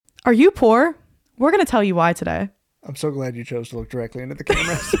Are you poor? We're going to tell you why today. I'm so glad you chose to look directly into the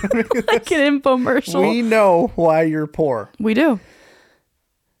camera. Like an infomercial. We know why you're poor. We do.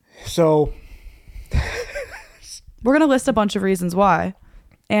 So we're going to list a bunch of reasons why.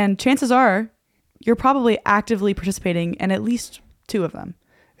 And chances are you're probably actively participating in at least two of them.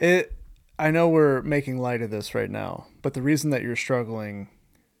 I know we're making light of this right now, but the reason that you're struggling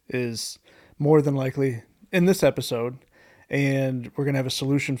is more than likely in this episode, and we're going to have a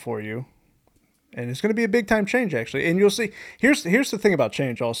solution for you. And it's going to be a big time change, actually. And you'll see, here's the thing about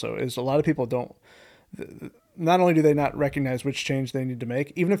change also, is a lot of people don't, not only do they not recognize which change they need to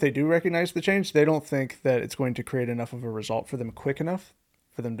make, even if they do recognize the change, they don't think that it's going to create enough of a result for them quick enough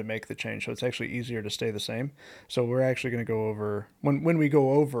for them to make the change. So it's actually easier to stay the same. So we're actually going to go over, when we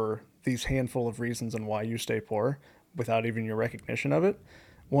go over these handful of reasons on why you stay poor without even your recognition of it,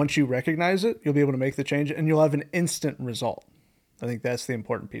 once you recognize it, you'll be able to make the change and you'll have an instant result. I think that's the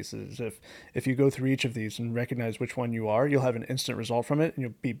important piece, is if you go through each of these and recognize which one you are, you'll have an instant result from it and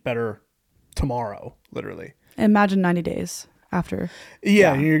you'll be better tomorrow, literally. Imagine 90 days after.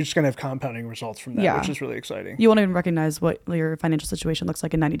 Yeah. You're just going to have compounding results from that, which is really exciting. You won't even recognize what your financial situation looks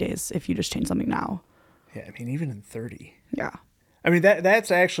like in 90 days if you just change something now. Yeah, I mean, even in 30. Yeah. I mean,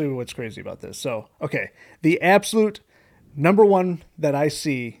 that's actually what's crazy about this. So, okay, the absolute number one that I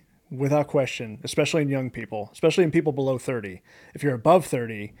see without question, especially in young people, especially in people below 30. If you're above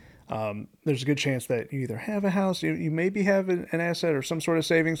 30, there's a good chance that you either have a house, you maybe have an asset or some sort of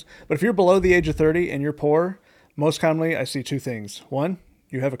savings. But if you're below the age of 30 and you're poor, most commonly I see two things. One,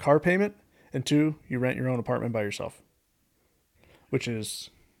 you have a car payment, and two, you rent your own apartment by yourself, which is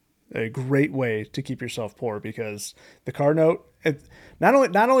a great way to keep yourself poor, because the car note, not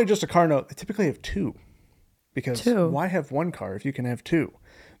only just a car note, they typically have two. Because why have one car if you can have two?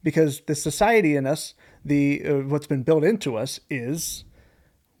 Because the society in us, what's been built into us is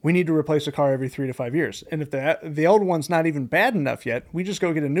we need to replace a car every 3 to 5 years. And if the old one's not even bad enough yet, we just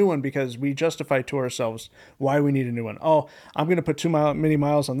go get a new one because we justify to ourselves why we need a new one. Oh, I'm going to put many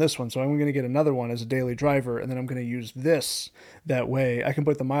miles on this one, so I'm going to get another one as a daily driver, and then I'm going to use this. That way I can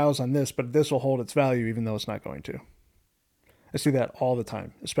put the miles on this, but this will hold its value even though it's not going to. I see that all the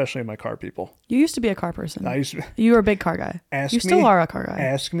time, especially in my car people. You used to be a car person. I used to. You were a big car guy. You still are a car guy.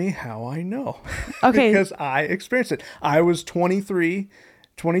 Ask me how I know. Okay. Because I experienced it. I was 23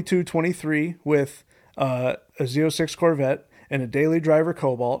 with a Z06 Corvette and a daily driver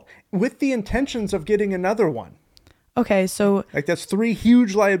Cobalt with the intentions of getting another one. Okay, so... Like, that's 3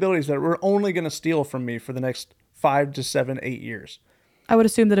 huge liabilities that were only going to steal from me for the next 5 to 7, 8 years. I would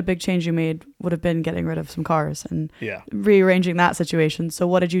assume that a big change you made would have been getting rid of some cars and rearranging that situation. So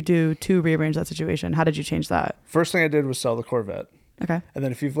what did you do to rearrange that situation? How did you change that? First thing I did was sell the Corvette. Okay. And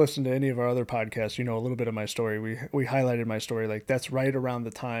then if you've listened to any of our other podcasts, you know a little bit of my story. We highlighted my story. Like, that's right around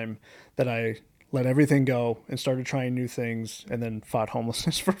the time that I let everything go and started trying new things, and then fought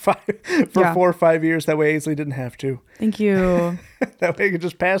homelessness for 4 or 5 years. That way Aisley didn't have to. Thank you. That way I could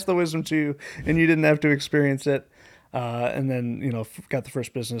just pass the wisdom to you and you didn't have to experience it. And then, got the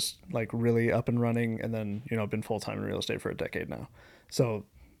first business like really up and running, and then, been full-time in real estate for a decade now. So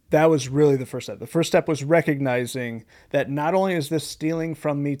that was really the first step. The first step was recognizing that not only is this stealing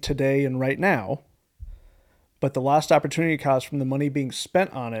from me today and right now, but the lost opportunity cost from the money being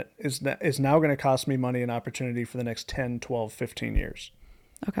spent on it is now going to cost me money and opportunity for the next 10, 12, 15 years.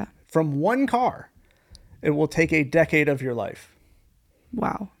 Okay. From one car, it will take a decade of your life.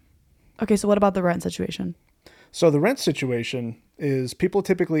 Wow. Okay, so what about the rent situation? So the rent situation is people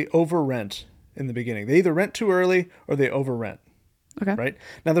typically over rent in the beginning. They either rent too early or they over rent. Okay. Right?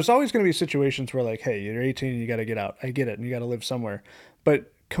 Now, there's always going to be situations where, like, hey, you're 18 and you got to get out. I get it. And you got to live somewhere.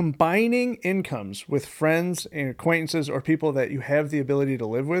 But combining incomes with friends and acquaintances or people that you have the ability to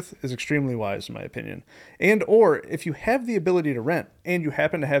live with is extremely wise, in my opinion. And or if you have the ability to rent and you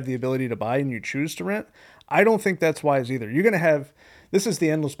happen to have the ability to buy and you choose to rent, I don't think that's wise either. You're going to have... This is the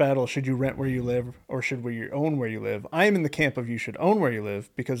endless battle. Should you rent where you live or should you own where you live? I am in the camp of you should own where you live,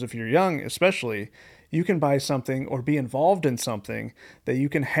 because if you're young, especially, you can buy something or be involved in something that you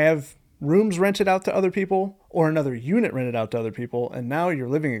can have rooms rented out to other people or another unit rented out to other people. And now your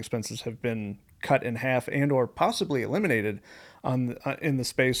living expenses have been cut in half and or possibly eliminated in the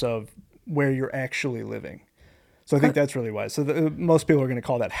space of where you're actually living. So I think that's really wise. So most people are going to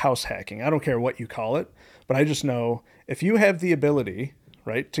call that house hacking. I don't care what you call it, but I just know if you have the ability,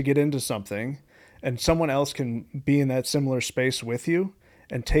 right, to get into something and someone else can be in that similar space with you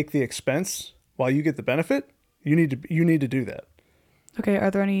and take the expense while you get the benefit, you need to do that. Okay.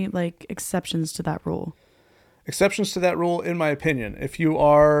 Are there any like exceptions to that rule? Exceptions to that rule, in my opinion, if you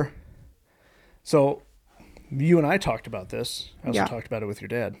are, so you and I talked about this. I also talked about it with your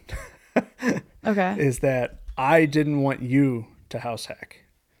dad. Okay. Is that I didn't want you to house hack.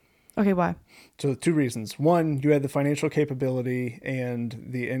 Okay, why? So 2 reasons. One, you had the financial capability and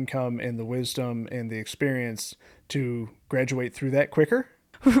the income and the wisdom and the experience to graduate through that quicker.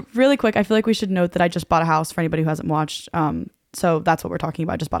 Really quick, I feel like we should note that I just bought a house for anybody who hasn't watched. So that's what we're talking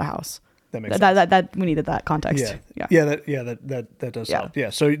about. I just bought a house. That makes sense. That we needed that context. That does help. Yeah.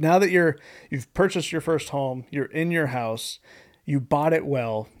 So now that you've purchased your first home, you're in your house, you bought it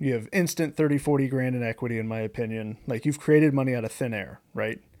well, you have instant 30, 40 grand in equity, in my opinion. Like, you've created money out of thin air,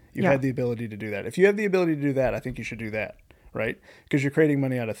 right? You've had the ability to do that. If you have the ability to do that, I think you should do that, right? Because you're creating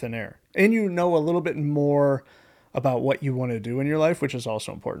money out of thin air. And you know a little bit more about what you want to do in your life, which is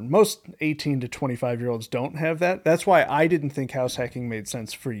also important. Most 18 to 25-year-olds don't have that. That's why I didn't think house hacking made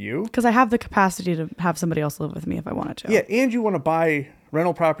sense for you. Because I have the capacity to have somebody else live with me if I wanted to. Yeah, and you want to buy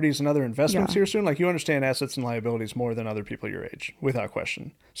rental properties and other investments here soon. Like, you understand assets and liabilities more than other people your age, without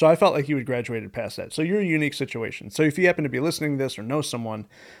question. So I felt like you had graduated past that. So you're a unique situation. So if you happen to be listening to this or know someone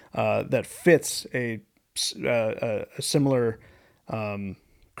that fits a similar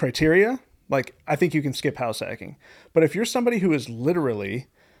criteria, like, I think you can skip house hacking. But if you're somebody who is literally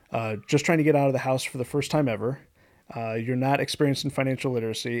just trying to get out of the house for the first time ever, you're not experienced in financial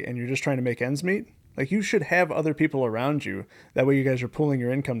literacy, and you're just trying to make ends meet, like, you should have other people around you. That way you guys are pooling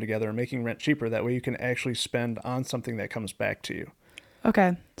your income together and making rent cheaper. That way you can actually spend on something that comes back to you.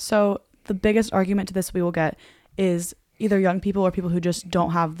 Okay. So the biggest argument to this we will get is either young people or people who just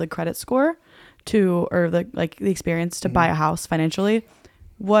don't have the credit score or the experience to buy a house financially.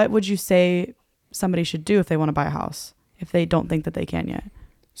 What would you say somebody should do if they want to buy a house, if they don't think that they can yet?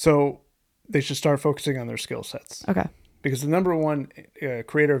 So they should start focusing on their skill sets. Okay. Because the number one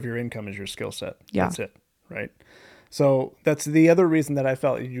creator of your income is your skill set. Yeah. That's it, right? So that's the other reason that I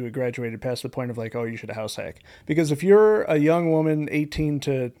felt you had graduated past the point of, like, oh, you should house hack. Because if you're a young woman, 18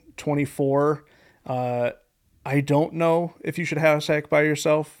 to 24, I don't know if you should house hack by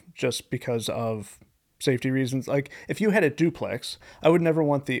yourself, just because of safety reasons. Like, if you had a duplex, I would never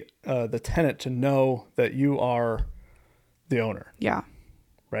want the tenant to know that you are the owner. Yeah.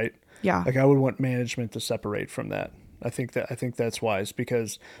 Right? Yeah. Like, I would want management to separate from that. I think that's wise,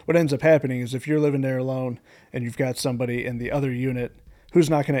 because what ends up happening is if you're living there alone and you've got somebody in the other unit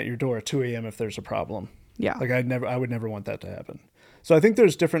who's knocking at your door at 2 a.m. if there's a problem. Yeah. Like, I would never want that to happen. So I think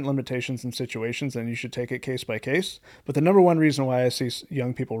there's different limitations and situations, and you should take it case by case. But the number one reason why I see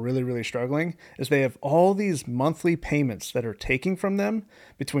young people really, really struggling is they have all these monthly payments that are taking from them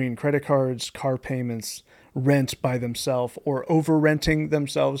between credit cards, car payments, rent by themselves, or over renting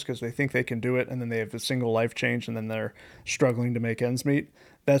themselves because they think they can do it, and then they have a single life change, and then they're struggling to make ends meet.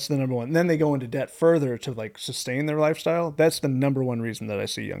 That's the number one. And then they go into debt further to, like, sustain their lifestyle. That's the number one reason that I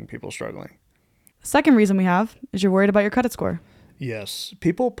see young people struggling. The second reason we have is you're worried about your credit score. Yes.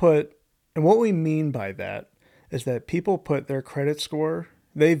 And what we mean by that is that people put their credit score,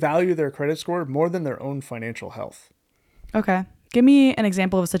 they value their credit score more than their own financial health. Okay. Give me an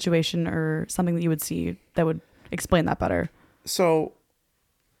example of a situation or something that you would see that would explain that better. So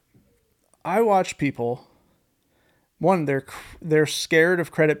I watch people, one, they're scared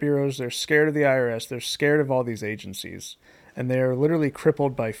of credit bureaus, they're scared of the IRS, they're scared of all these agencies, and they're literally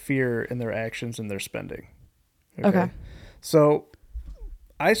crippled by fear in their actions and their spending. Okay. So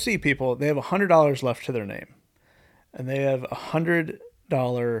I see people, they have $100 left to their name, and they have $100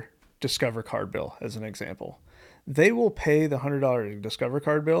 Discover card bill as an example. They will pay the $100 Discover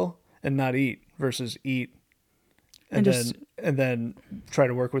card bill and not eat versus eat and then try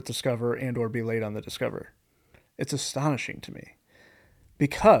to work with Discover and or be late on the Discover. It's astonishing to me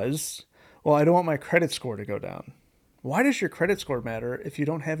because, well, I don't want my credit score to go down. Why does your credit score matter if you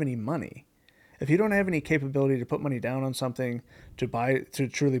don't have any money? If you don't have any capability to put money down on something, to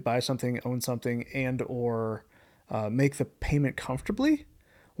truly buy something, own something, and or make the payment comfortably,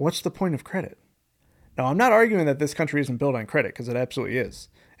 what's the point of credit? Now, I'm not arguing that this country isn't built on credit, because it absolutely is,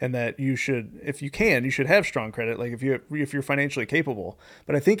 and that you should, if you can, you should have strong credit, like if you're financially capable.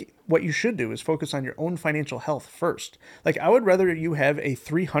 But I think what you should do is focus on your own financial health first. Like, I would rather you have a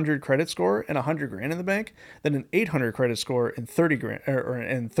 300 credit score and $100 grand in the bank than an 800 credit score and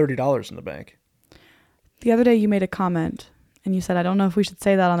and $30 in the bank. The other day you made a comment and you said, I don't know if we should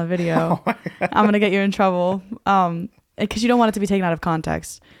say that on the video. I'm going to get you in trouble. Because you don't want it to be taken out of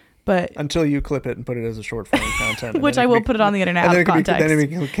context. But until you clip it and put it as a short form content. Which I will put it on the internet out of context. Then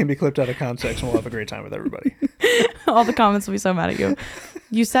it can be clipped out of context, and we'll have a great time with everybody. All the comments will be so mad at you.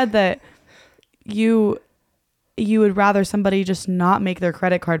 You said that you would rather somebody just not make their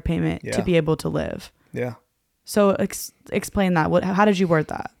credit card payment to be able to live. Yeah. So explain that. How did you word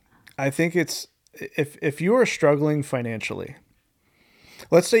that? I think it's if you are struggling financially,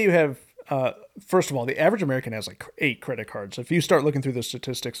 let's say you have, first of all, the average American has like 8 credit cards. If you start looking through the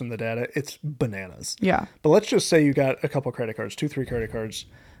statistics and the data, it's bananas. Yeah. But let's just say you got a couple credit cards, 2, 3 credit cards.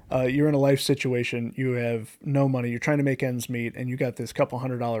 You're in a life situation, you have no money, you're trying to make ends meet, and you got this couple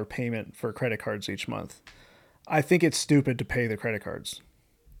 $100 payment for credit cards each month. I think it's stupid to pay the credit cards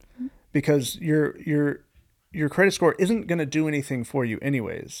because your credit score isn't going to do anything for you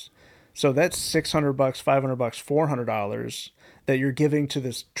anyways. So that's $600, $500, $400 that you're giving to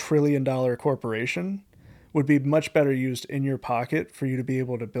this $1 trillion corporation would be much better used in your pocket for you to be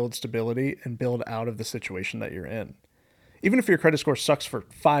able to build stability and build out of the situation that you're in. Even if your credit score sucks for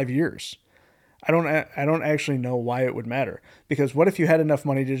 5 years, I don't actually know why it would matter. Because what if you had enough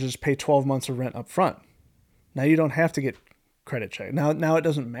money to just pay 12 months of rent up front? Now you don't have to get credit check. Now it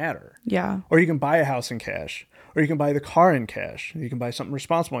doesn't matter. Yeah. Or you can buy a house in cash, or you can buy the car in cash. You can buy something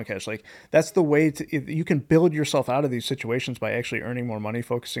responsible in cash. Like that's the way you can build yourself out of these situations by actually earning more money,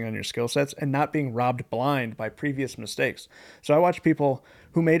 focusing on your skill sets and not being robbed blind by previous mistakes. So I watch people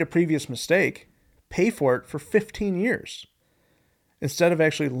who made a previous mistake pay for it for 15 years. Instead of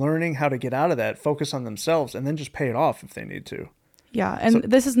actually learning how to get out of that, focus on themselves and then just pay it off if they need to. Yeah. And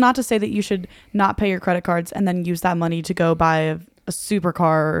this is not to say that you should not pay your credit cards and then use that money to go buy a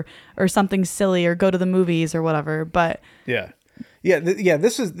supercar or something silly or go to the movies or whatever. But yeah.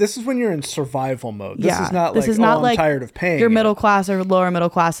 This is when you're in survival mode. This is not I'm like tired of paying. You're middle class or lower middle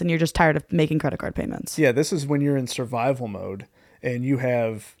class and you're just tired of making credit card payments. Yeah. This is when you're in survival mode and you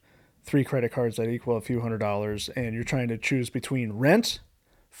have 3 credit cards that equal a few $100s and you're trying to choose between rent,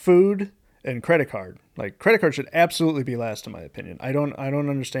 food, and credit card. Like credit card should absolutely be last in my opinion. I don't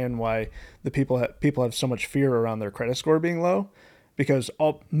understand why the people have so much fear around their credit score being low, because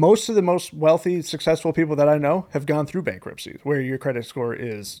most of the most wealthy, successful people that I know have gone through bankruptcy where your credit score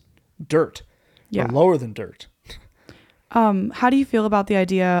is dirt or lower than dirt. How do you feel about the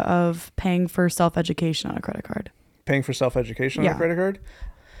idea of paying for self-education on a credit card? Paying for self-education on a credit card?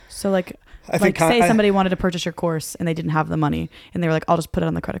 So say somebody wanted to purchase your course and they didn't have the money and they were like, I'll just put it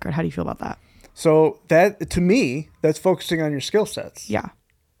on the credit card. How do you feel about that? So that, to me, that's focusing on your skill sets. Yeah.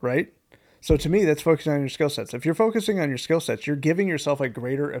 Right? So to me, that's focusing on your skill sets. If you're focusing on your skill sets, you're giving yourself a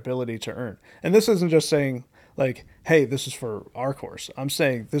greater ability to earn. And this isn't just saying like, hey, this is for our course. I'm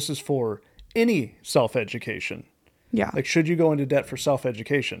saying this is for any self-education. Yeah. Like, should you go into debt for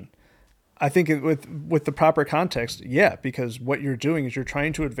self-education? I think with the proper context, yeah, because what you're doing is you're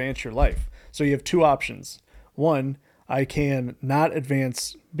trying to advance your life. So you have 2 options. One, I can not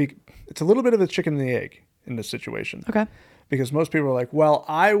advance. It's a little bit of a chicken and the egg in this situation. Okay. Because most people are like, well,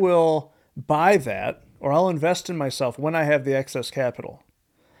 I will buy that or I'll invest in myself when I have the excess capital.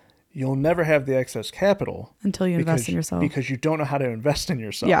 You'll never have the excess capital until you invest in yourself. Because you don't know how to invest in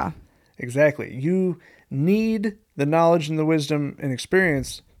yourself. Yeah. Exactly. You need the knowledge and the wisdom and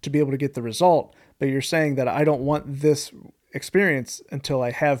experience to be able to get the result, but you're saying that I don't want this experience until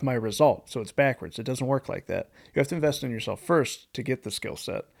I have my result. So it's backwards. It doesn't work like that. You have to invest in yourself first to get the skill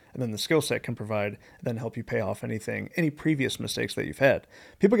set, and then the skill set can provide, then help you pay off any previous mistakes that you've had.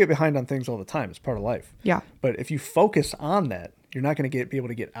 People get behind on things all the time. It's part of life. Yeah. But if you focus on that, you're not going to be able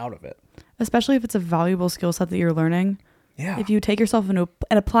to get out of it. Especially if it's a valuable skill set that you're learning. Yeah. If you take yourself and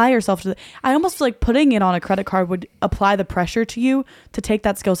apply yourself to I almost feel like putting it on a credit card would apply the pressure to you to take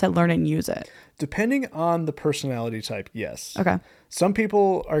that skill set, learn it, and use it. Depending on the personality type, yes. Okay. Some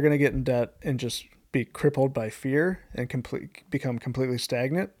people are going to get in debt and just be crippled by fear and become completely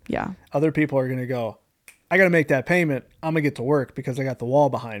stagnant. Yeah. Other people are going to go, I got to make that payment. I'm going to get to work because I got the wall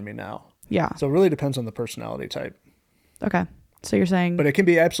behind me now. Yeah. So it really depends on the personality type. Okay. So you're saying... But it can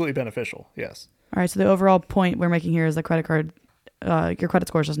be absolutely beneficial, yes. All right, so the overall point we're making here is the credit card, your credit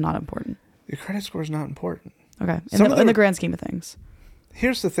score is just not important. Your credit score is not important. Okay, in the grand scheme of things.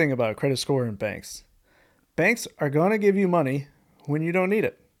 Here's the thing about credit score and banks. Banks are going to give you money when you don't need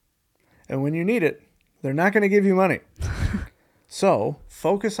it. And when you need it, they're not going to give you money. So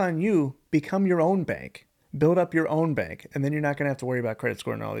focus on you, become your own bank, build up your own bank, and then you're not going to have to worry about credit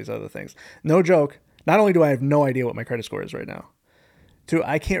score and all these other things. No joke. Not only do I have no idea what my credit score is right now,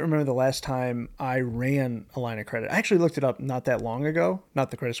 I can't remember the last time I ran a line of credit. I actually looked it up not that long ago.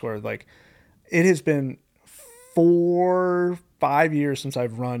 Not the credit score. Like, it has been 4-5 years since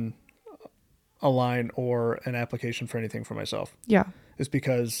I've run a line or an application for anything for myself. Yeah. It's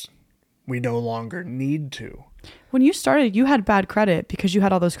because we no longer need to. When you started, you had bad credit because you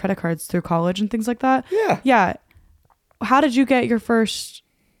had all those credit cards through college and things like that. Yeah. Yeah. How did you get your first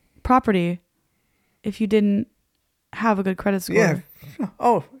property if you didn't have a good credit score? Yeah.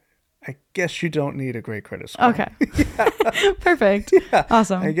 Oh, I guess you don't need a great credit score. Okay. Perfect.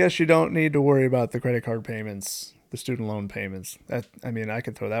 Awesome. I guess you don't need to worry about the credit card payments, the student loan payments. I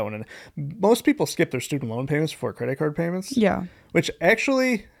could throw that one in. Most people skip their student loan payments before credit card payments. Yeah. Which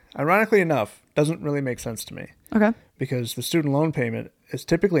actually, ironically enough, doesn't really make sense to me. Okay. Because the student loan payment is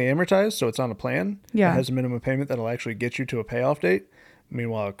typically amortized, so it's on a plan. Yeah. It has a minimum payment that'll actually get you to a payoff date.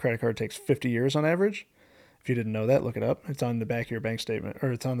 Meanwhile, a credit card takes 50 years on average. If you didn't know that, look it up. It's on the back of your bank statement,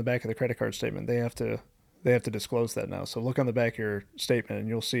 or it's on the back of the credit card statement. They have to disclose that now. So look on the back of your statement, and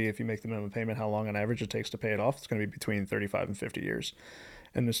you'll see if you make the minimum payment, how long on average it takes to pay it off. It's going to be between 35 and 50 years.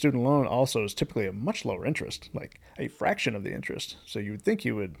 And the student loan also is typically a much lower interest, like a fraction of the interest. So you would think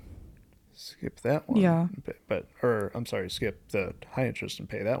you would skip that one. Yeah. Skip the high interest and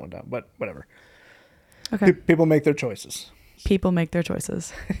pay that one down. But whatever. Okay. People make their choices. People make their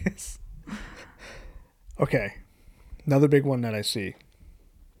choices. Okay. Another big one that I see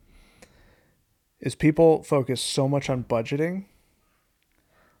is people focus so much on budgeting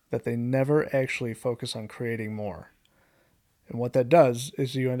that they never actually focus on creating more. And what that does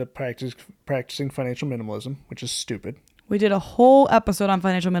is you end up practicing financial minimalism, which is stupid. We did a whole episode on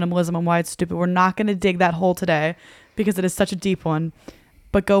financial minimalism and why it's stupid. We're not going to dig that hole today because it is such a deep one.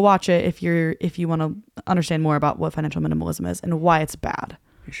 But go watch it if you want to understand more about what financial minimalism is and why it's bad.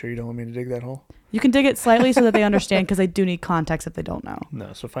 You sure you don't want me to dig that hole? You can dig it slightly so that they understand, because they do need context if they don't know.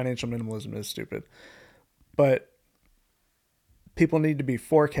 No, so financial minimalism is stupid. But people need to be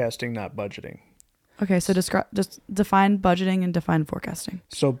forecasting, not budgeting. Okay, so just define budgeting and define forecasting.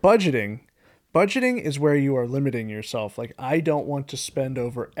 So budgeting is where you are limiting yourself. Like, I don't want to spend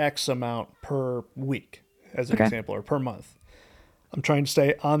over X amount per week, as an example, or per month. I'm trying to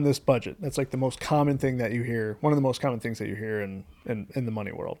stay on this budget. That's like the most common thing that you hear. One of the most common things that you hear in the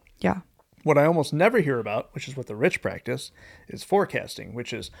money world. Yeah. What I almost never hear about, which is what the rich practice, is forecasting,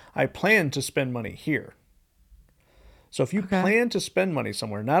 which is I plan to spend money here. So if you plan to spend money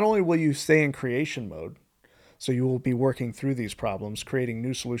somewhere, not only will you stay in creation mode, so you will be working through these problems, creating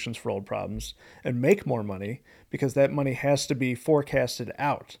new solutions for old problems, and make more money, because that money has to be forecasted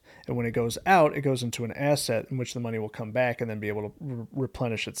out. And when it goes out, it goes into an asset in which the money will come back and then be able to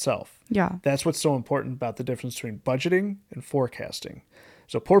replenish itself. Yeah. That's what's so important about the difference between budgeting and forecasting.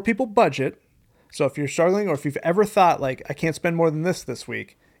 So poor people budget. So if you're struggling, or if you've ever thought, like, I can't spend more than this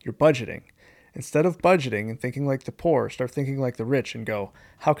week, you're budgeting. Instead of budgeting and thinking like the poor, start thinking like the rich and go,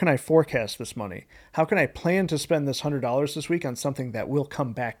 how can I forecast this money? How can I plan to spend this $100 this week on something that will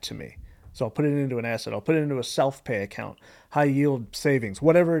come back to me? So I'll put it into an asset. I'll put it into a self-pay account, high yield savings,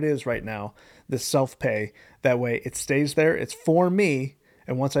 whatever it is right now, this self-pay. That way it stays there. It's for me.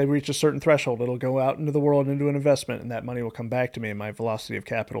 And once I reach a certain threshold, it'll go out into the world into an investment, and that money will come back to me, and my velocity of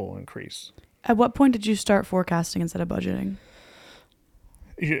capital will increase. At what point did you start forecasting instead of budgeting?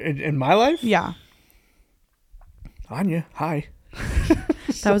 In my life? Yeah. Anya, hi.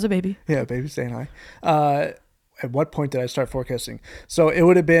 That was a baby. Yeah, baby saying hi. At what point did I start forecasting? So it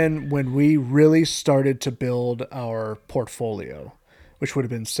would have been when we really started to build our portfolio, which would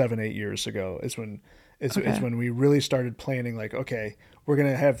have been 7-8 years ago. Is when we really started planning, like, okay, we're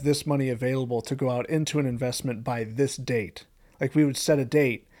going to have this money available to go out into an investment by this date. Like, we would set a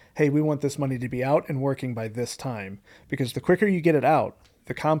date. Hey, we want this money to be out and working by this time, because the quicker you get it out,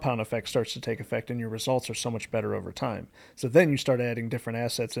 the compound effect starts to take effect, and your results are so much better over time. So then you start adding different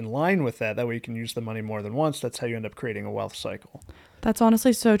assets in line with that. That way you can use the money more than once. That's how you end up creating a wealth cycle. That's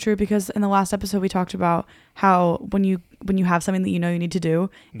honestly so true, because in the last episode we talked about how when you have something that you know you need to do,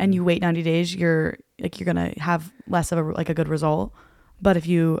 and you wait 90 days, you're going to have less of a good result. But if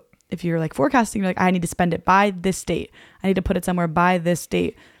you're like forecasting, you're like, I need to spend it by this date. I need to put it somewhere by this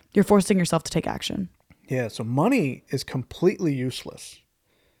date. You're forcing yourself to take action. Yeah. So money is completely useless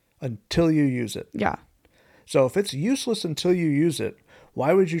until you use it. Yeah. So if it's useless until you use it,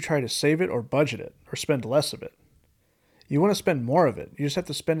 why would you try to save it or budget it or spend less of it? You want to spend more of it. You just have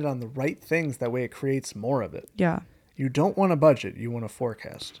to spend it on the right things. That way it creates more of it. Yeah. You don't want to budget. You want to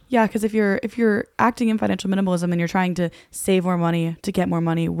forecast. Yeah, because if you're acting in financial minimalism and you're trying to save more money to get more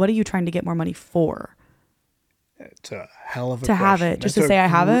money, what are you trying to get more money for? It's a hell of a question. To have it, just to say I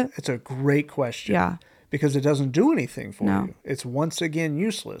have it? It's a great question. Yeah. Because it doesn't do anything for you. It's once again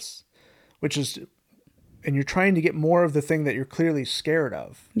useless, and you're trying to get more of the thing that you're clearly scared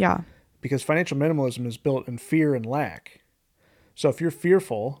of. Yeah. Because financial minimalism is built in fear and lack. So if you're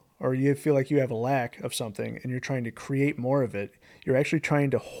fearful, or you feel like you have a lack of something and you're trying to create more of it, you're actually trying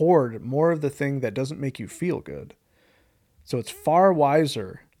to hoard more of the thing that doesn't make you feel good. So it's far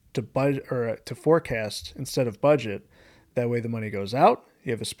wiser to budget or to forecast instead of budget. That way the money goes out,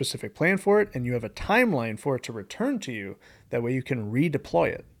 you have a specific plan for it, and you have a timeline for it to return to you. That way you can redeploy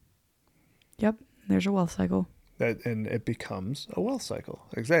it. Yep. There's your wealth cycle. And it becomes a wealth cycle.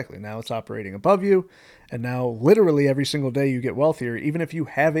 Exactly. Now it's operating above you. And now literally every single day you get wealthier, even if you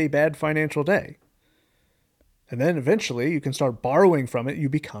have a bad financial day. And then eventually you can start borrowing from it. You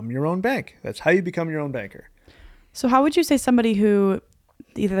become your own bank. That's how you become your own banker. So how would you say somebody who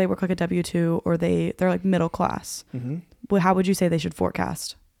either they work like a W-2 or they're like middle class, how would you say they should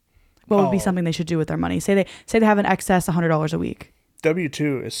forecast? What would be something they should do with their money? Say they have an excess $100 a week.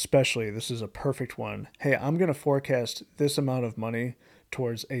 W-2 especially, this is a perfect one. Hey, I'm going to forecast this amount of money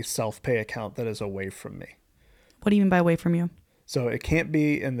towards a self-pay account that is away from me. What do you mean by away from you? So it can't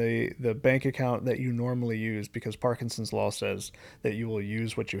be in the bank account that you normally use, because Parkinson's law says that you will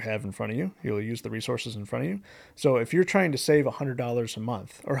use what you have in front of you. You'll use the resources in front of you. So if you're trying to save $100 a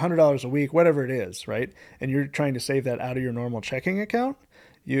month or $100 a week, whatever it is, right? And you're trying to save that out of your normal checking account,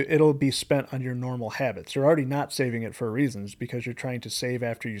 it'll be spent on your normal habits. You're already not saving it for reasons because you're trying to save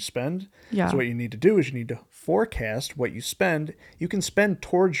after you spend. Yeah. So what you need to do is you need to forecast what you spend. You can spend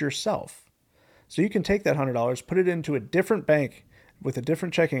towards yourself. So you can take that $100, put it into a different bank with a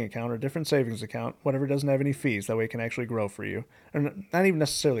different checking account or different savings account, whatever doesn't have any fees. That way it can actually grow for you. Or not even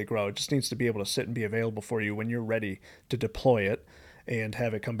necessarily grow. It just needs to be able to sit and be available for you when you're ready to deploy it and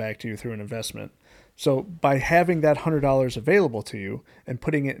have it come back to you through an investment. So by having that $100 available to you and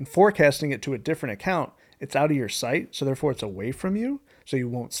putting it and forecasting it to a different account, it's out of your sight. So therefore it's away from you. So you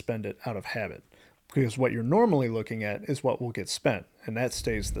won't spend it out of habit, because what you're normally looking at is what will get spent, and that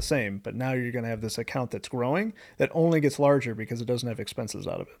stays the same. But now you're going to have this account that's growing that only gets larger because it doesn't have expenses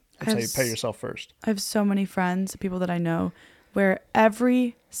out of it. That's how you pay yourself first. I have so many friends, people that I know, where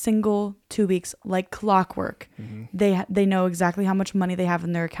every single 2 weeks, like clockwork, they know exactly how much money they have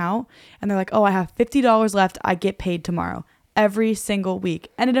in their account, and they're like, oh, I have $50 left. I get paid tomorrow every single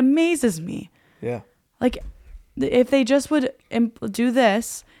week. And it amazes me. Yeah. Like, if they just would do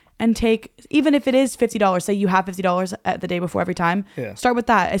this and take, even if it is $50, say you have $50 at the day before every time, start with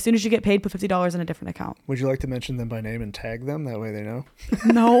that. As soon as you get paid, put $50 in a different account. Would you like to mention them by name and tag them? That way they know.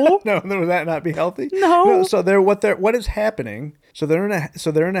 No. No, would that not be healthy? No. So what is happening? So they're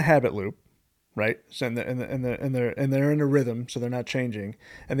in a habit loop, right? So and they're in a rhythm, so they're not changing.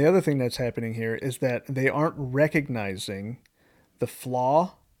 And the other thing that's happening here is that they aren't recognizing the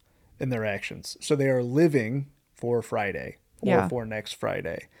flaw in their actions. So they are living for Friday or for next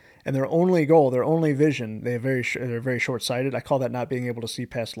Friday. And their only goal, their only vision, they're very short-sighted. I call that not being able to see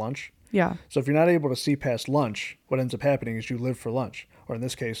past lunch. Yeah. So if you're not able to see past lunch, what ends up happening is you live for lunch, or in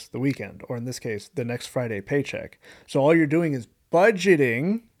this case, the weekend, or in this case, the next Friday paycheck. So all you're doing is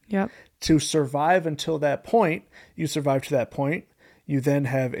budgeting to survive until that point. You survive to that point. You then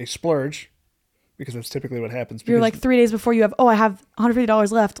have a splurge, because that's typically what happens. You're like 3 days before you have, I have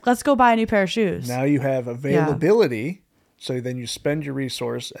 $150 left. Let's go buy a new pair of shoes. Now you have availability. So then you spend your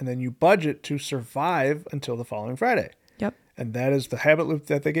resource and then you budget to survive until the following Friday. Yep. And that is the habit loop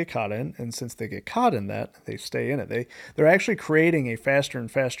that they get caught in. And since they get caught in that, they stay in it. They're actually creating a faster and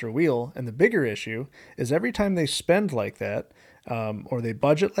faster wheel. And the bigger issue is every time they spend like that, or they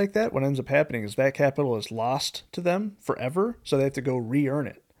budget like that, what ends up happening is that capital is lost to them forever. So they have to go re-earn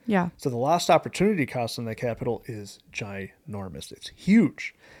it. Yeah. So the lost opportunity cost on that capital is ginormous. It's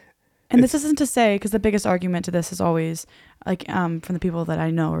huge. And this isn't to say, because the biggest argument to this is always, like, from the people that I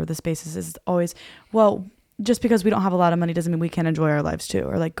know or the spaces is always, well, just because we don't have a lot of money doesn't mean we can't enjoy our lives too,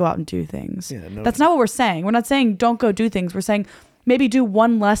 or like go out and do things. Yeah, no. That's not what we're saying. We're not saying don't go do things. We're saying maybe do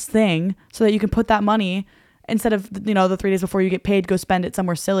one less thing so that you can put that money, instead of, the 3 days before you get paid, go spend it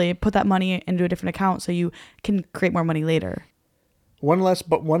somewhere silly, put that money into a different account so you can create more money later. One less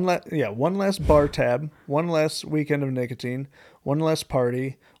bar tab, one less weekend of nicotine, one less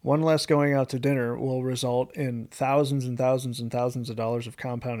party, one less going out to dinner will result in thousands and thousands and thousands of dollars of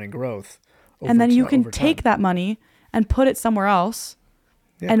compounding growth. And then you can take that money and put it somewhere else.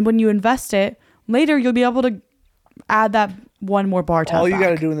 Yeah. And when you invest it, later you'll be able to add that one more bar tab. All you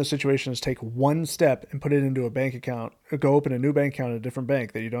got to do in this situation is take one step and put it into a bank account, or go open a new bank account at a different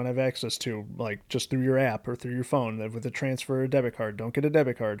bank that you don't have access to, like just through your app or through your phone with a transfer or a debit card. Don't get a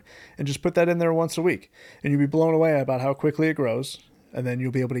debit card, and just put that in there once a week. And you'll be blown away about how quickly it grows. And then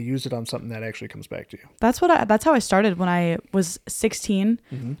you'll be able to use it on something that actually comes back to you. That's how I started when I was 16.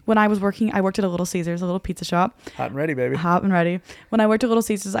 Mm-hmm. When I worked at a Little Caesars, a little pizza shop. Hot and ready, baby. Hot and ready. When I worked at Little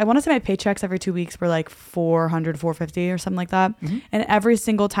Caesars, I want to say my paychecks every 2 weeks were like $400, $450 or something like that. Mm-hmm. And every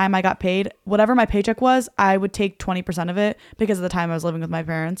single time I got paid, whatever my paycheck was, I would take 20% of it, because at the time I was living with my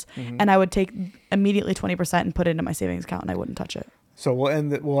parents. Mm-hmm. And I would take immediately 20% and put it into my savings account, and I wouldn't touch it. So we'll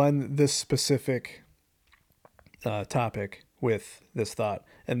end this specific topic with this thought,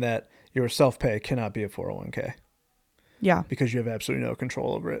 and that your self-pay cannot be a 401k. Yeah. Because you have absolutely no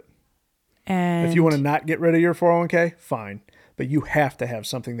control over it. And If you want to not get rid of your 401k, fine. But you have to have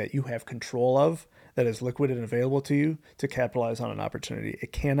something that you have control of that is liquid and available to you to capitalize on an opportunity.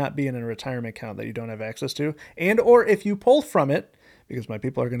 It cannot be in a retirement account that you don't have access to. And or if you pull from it, because my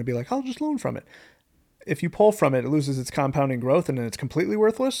people are going to be like, I'll just loan from it. If you pull from it, it loses its compounding growth and then it's completely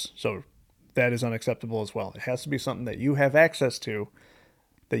worthless. So that is unacceptable as well. It has to be something that you have access to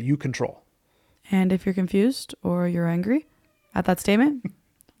that you control. And if you're confused or you're angry at that statement,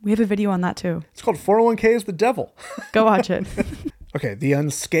 we have a video on that too. It's called 401k is the devil. Go watch it. Okay, the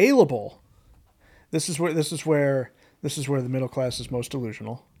unscalable. This is where the middle class is most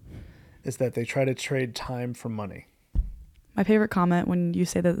delusional, is that they try to trade time for money. My favorite comment when you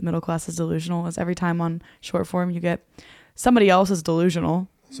say that the middle class is delusional is every time on short form you get somebody else is delusional.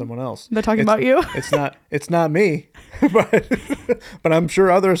 Someone else. They're talking about you. It's not me, but I'm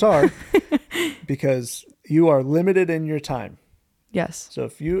sure others are, because you are limited in your time. Yes. So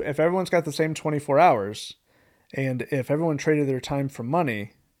if everyone's got the same 24 hours, and if everyone traded their time for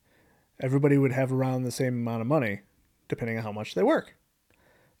money, everybody would have around the same amount of money, depending on how much they work.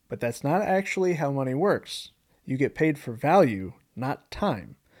 But that's not actually how money works. You get paid for value, not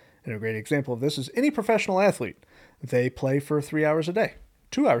time. And a great example of this is any professional athlete. They play for 3 hours a day,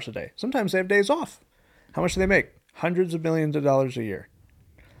 2 hours a day. Sometimes they have days off. How much do they make? Hundreds of millions of dollars a year.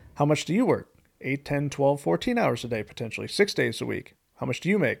 How much do you work? 8, 10, 12, 14 hours a day, potentially 6 days a week. How much do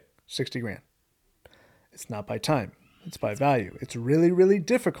you make? 60 grand. It's not by time. It's by value. It's really, really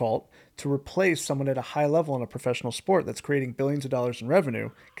difficult to replace someone at a high level in a professional sport that's creating billions of dollars in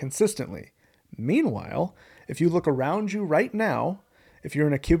revenue consistently. Meanwhile, if you look around you right now, if you're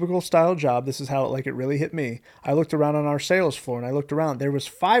in a cubicle style job, this is how it really hit me. I looked around on our sales floor and I looked around. There was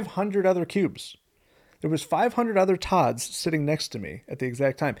 500 other cubes. There was 500 other Todds sitting next to me at the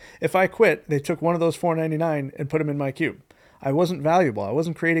exact time. If I quit, they took one of those $4.99 and put them in my cube. I wasn't valuable. I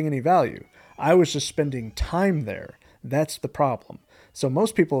wasn't creating any value. I was just spending time there. That's the problem. So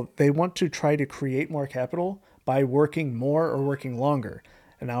most people, they want to try to create more capital by working more or working longer.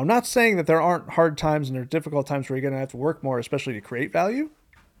 And now I'm not saying that there aren't hard times and there are difficult times where you're going to have to work more, especially to create value.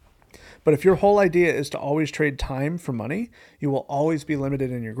 But if your whole idea is to always trade time for money, you will always be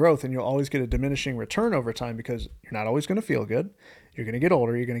limited in your growth and you'll always get a diminishing return over time because you're not always going to feel good. You're going to get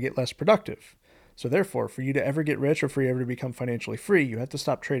older. You're going to get less productive. So therefore, for you to ever get rich or for you ever to become financially free, you have to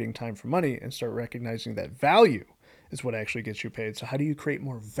stop trading time for money and start recognizing that value is what actually gets you paid. So how do you create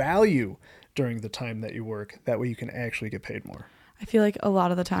more value during the time that you work? That way you can actually get paid more. I feel like a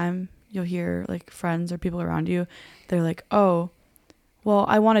lot of the time you'll hear like friends or people around you, they're like, oh, well,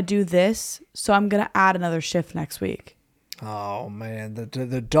 I want to do this, so I'm going to add another shift next week. Oh, man, the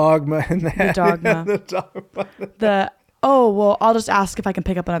dogma in that. The dogma. The dogma. Oh, well, I'll just ask if I can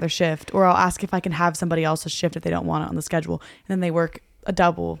pick up another shift, or I'll ask if I can have somebody else's shift if they don't want it on the schedule. And then they work a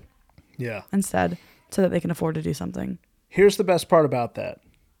double instead so that they can afford to do something. Here's the best part about that.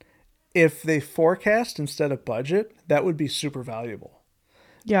 If they forecast instead of budget, that would be super valuable.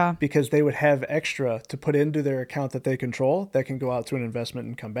 Yeah. Because they would have extra to put into their account that they control that can go out to an investment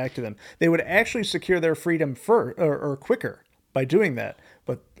and come back to them. They would actually secure their freedom or quicker by doing that.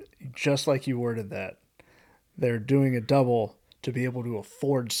 But just like you worded that, they're doing a double to be able to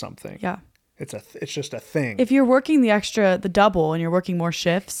afford something. Yeah. It's just a thing. If you're working the double and you're working more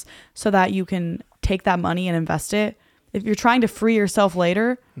shifts so that you can take that money and invest it, if you're trying to free yourself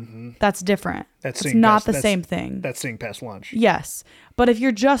later, that's different. It's not the same thing. That's seeing past lunch. Yes. But if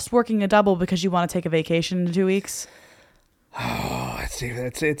you're just working a double because you want to take a vacation in 2 weeks. Oh,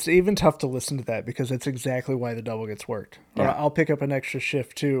 it's even tough to listen to that because that's exactly why the double gets worked. Yeah. Or I'll pick up an extra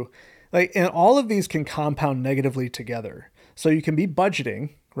shift too. And all of these can compound negatively together. So you can be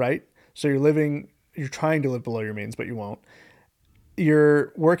budgeting, right? So you're trying to live below your means, but you won't.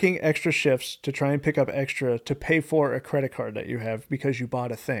 You're working extra shifts to try and pick up extra to pay for a credit card that you have because you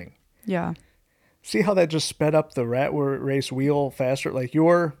bought a thing. Yeah. See how that just sped up the rat race wheel faster? Like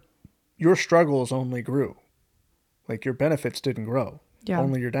your struggles only grew. Like your benefits didn't grow. Yeah.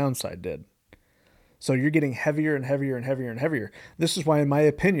 Only your downside did. So you're getting heavier and heavier and heavier and heavier. This is why, in my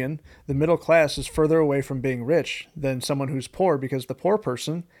opinion, the middle class is further away from being rich than someone who's poor because the poor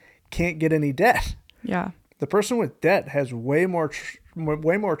person can't get any debt. Yeah. The person with debt has way more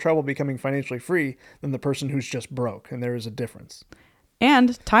trouble becoming financially free than the person who's just broke, and there is a difference.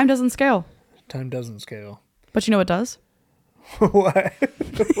 And time doesn't scale. Time doesn't scale. But you know what does? What?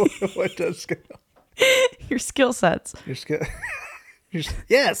 What does scale? Your skill sets. Your skill.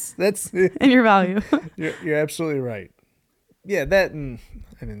 Yes, that's and your value. You're absolutely right. Yeah, that and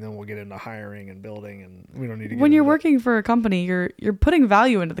then we'll get into hiring and building, and we don't need to. When you're working for a company, you're putting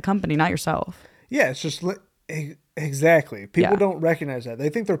value into the company, not yourself. Yeah, it's just Exactly. People Yeah. don't recognize that. They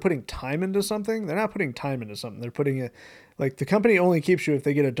think they're putting time into something. They're not putting time into something. They're putting it, like, the company only keeps you if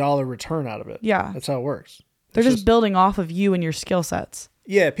they get $1 return out of it. Yeah. That's how it works. They're It's just building off of you and your skill sets.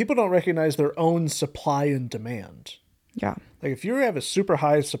 yeah, people don't recognize their own supply and demand. Yeah. Like, if you have a super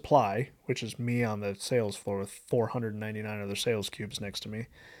high supply, which is me on the sales floor with 499 other sales cubes next to me,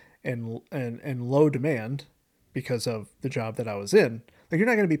 and low demand because of the job that I was in, like, you're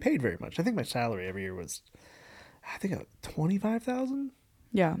not going to be paid very much. I think my salary every year was, I think, 25,000.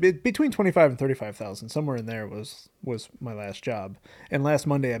 Yeah. Between 25 and 35,000, somewhere in there was my last job. And last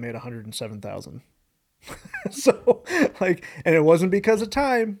Monday I made 107,000. So, like, and it wasn't because of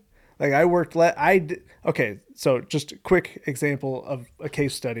time. Like, I worked okay, so just a quick example of a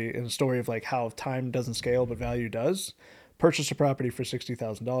case study and a story of, like, how time doesn't scale but value does. Purchased a property for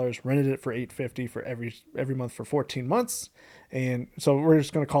 $60,000, rented it for $850 for every month for 14 months. And so we're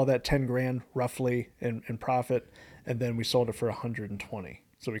just going to call that 10 grand roughly in profit. And then we sold it for 120.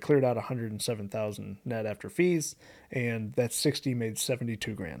 So we cleared out 107,000 net after fees, and that 60 made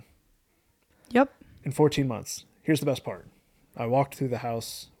 72 grand Yep. in 14 months. Here's the best part. I walked through the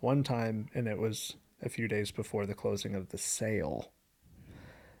house one time, and it was a few days before the closing of the sale.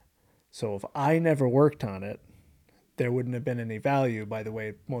 So if I never worked on it, there wouldn't have been any value by the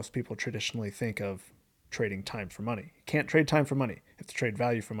way most people traditionally think of trading time for money. You can't trade time for money. You have to trade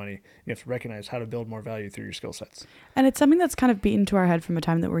value for money. You have to recognize how to build more value through your skill sets. And it's something that's kind of beaten to our head from a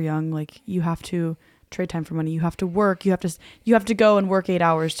time that we're young. Like, you have to trade time for money. You have to work. You have to go and work 8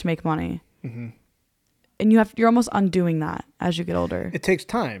 hours to make money. Mm-hmm. And you're almost undoing that as you get older. It takes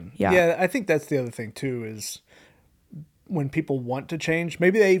time. Yeah. I think that's the other thing too, is when people want to change,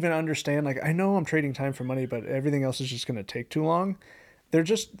 maybe they even understand, like, I know I'm trading time for money, but everything else is just going to take too long.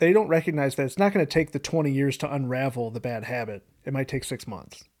 They don't recognize that it's not going to take the 20 years to unravel the bad habit. It might take 6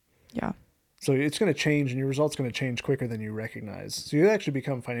 months. Yeah. So it's going to change, and your results going to change quicker than you recognize. So you actually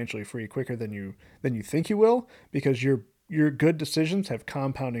become financially free quicker than you think you will, because your good decisions have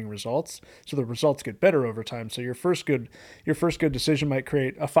compounding results. So the results get better over time. So your first good decision might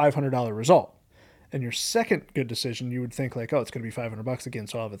create a $500 result. And your second good decision, you would think, like, oh, it's going to be $500 again,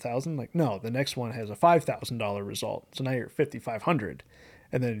 so I'll have $1,000. Like, no, the next one has a $5,000 result. So now you're at $5,500.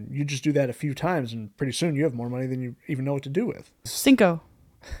 And then you just do that a few times, and pretty soon you have more money than you even know what to do with. Cinco.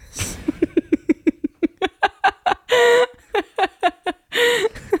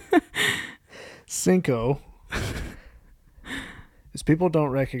 Cinco is people don't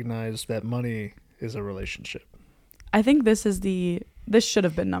recognize that money is a relationship. I think this should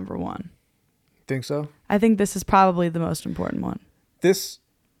have been number one. Think so? I think this is probably the most important one.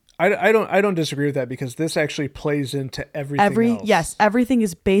 I don't disagree with that, because this actually plays into everything else. Yes, everything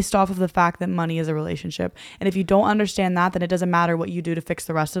is based off of the fact that money is a relationship. And if you don't understand that, then it doesn't matter what you do to fix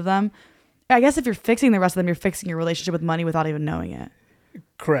the rest of them. I guess if you're fixing the rest of them, you're fixing your relationship with money without even knowing it.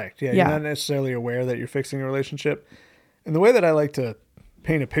 Correct. Yeah, Yeah. You're not necessarily aware that you're fixing a relationship. And the way that I like to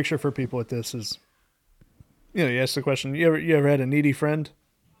paint a picture for people with this is, you ask the question, you ever had a needy friend?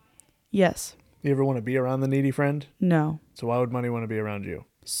 Yes. You ever want to be around the needy friend? No. So why would money want to be around you?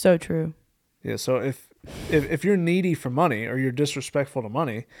 So true. Yeah, so if you're needy for money, or you're disrespectful to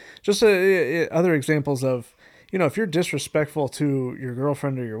money, just other examples of, if you're disrespectful to your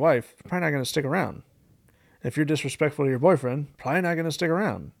girlfriend or your wife, you're probably not going to stick around. If you're disrespectful to your boyfriend, probably not going to stick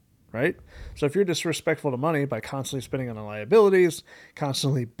around, right? So if you're disrespectful to money by constantly spending on liabilities,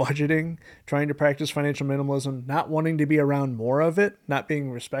 constantly budgeting, trying to practice financial minimalism, not wanting to be around more of it, not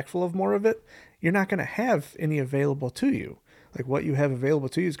being respectful of more of it, you're not going to have any available to you. Like, what you have available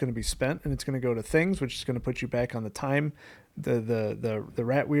to you is going to be spent, and it's going to go to things, which is going to put you back on the time, the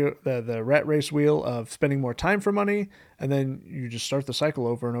rat race wheel of spending more time for money, and then you just start the cycle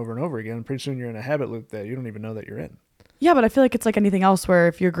over and over and over again. And pretty soon you're in a habit loop that you don't even know that you're in. Yeah, but I feel like it's like anything else, where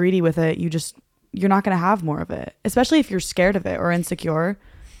if you're greedy with it, you're not going to have more of it, especially if you're scared of it or insecure.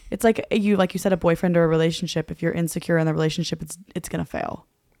 It's like you said, a boyfriend or a relationship. If you're insecure in the relationship, it's going to fail.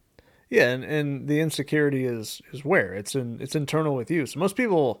 Yeah, and the insecurity is where it's internal with you. So most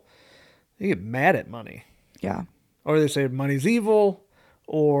people, they get mad at money. Yeah. Or they say money's evil,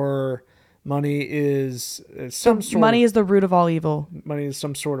 or money is money is the root of all evil. Money is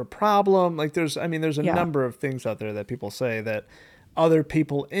some sort of problem. Like, there's a number of things out there that people say that other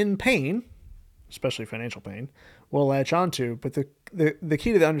people in pain, especially financial pain, will latch onto. But the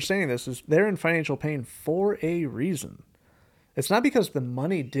key to the understanding this is they're in financial pain for a reason. It's not because the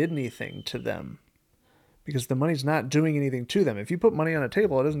money did anything to them, because the money's not doing anything to them. If you put money on a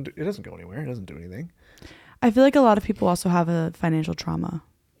table, it doesn't go anywhere. It doesn't do anything. I feel like a lot of people also have a financial trauma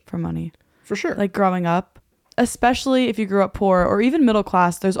for money. For sure. Like, growing up, especially if you grew up poor or even middle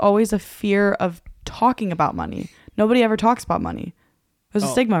class, there's always a fear of talking about money, Nobody ever talks about money. There's a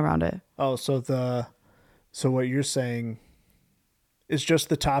Oh. stigma around it. Oh, so what you're saying is just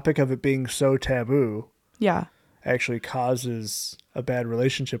the topic of it being so taboo Yeah. actually causes a bad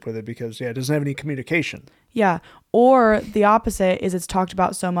relationship with it because it doesn't have any communication. Yeah. Or the opposite is it's talked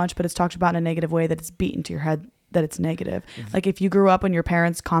about so much, but it's talked about in a negative way that it's beaten to your head that it's negative. Like if you grew up and your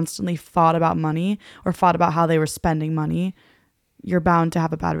parents constantly fought about money or fought about how they were spending money, you're bound to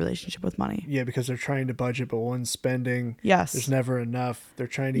have a bad relationship with money. Yeah, because they're trying to budget, but when spending, Yes. there's never enough. They're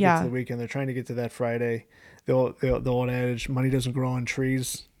trying to get Yeah. to the weekend. They're trying to get to that Friday. The old adage, money doesn't grow on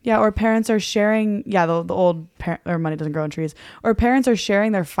trees. Yeah, or parents are sharing. Yeah, the old or money doesn't grow on trees. Or parents are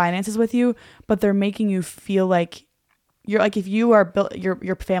sharing their finances with you, but they're making you feel like you're like if you are built,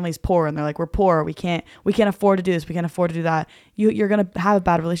 your family's poor, and they're like, we're poor, we can't afford to do this, we can't afford to do that. You're gonna have a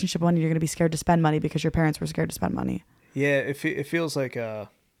bad relationship with money. You're gonna be scared to spend money because your parents were scared to spend money. Yeah, it feels like a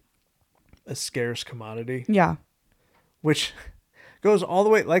scarce commodity, Yeah, which goes all the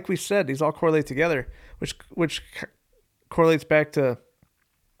way. Like we said, these all correlate together, which correlates back to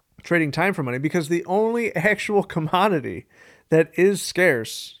trading time for money because the only actual commodity that is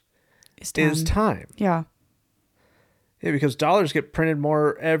scarce is time. Yeah, Yeah, because dollars get printed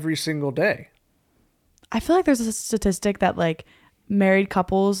more every single day. I feel like there's a statistic that like married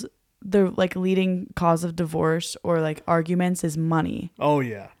couples, the like leading cause of divorce or like arguments is money. Oh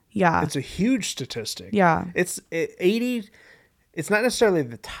yeah. Yeah, It's a huge statistic. yeah, It's 80. It's not necessarily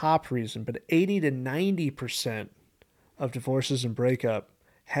the top reason, but 80 to 90% of divorces and breakup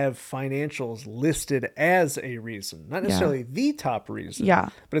have financials listed as a reason. Not necessarily the top reason. Yeah.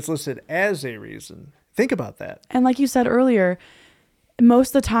 But it's listed as a reason. Think about that. And like you said earlier, most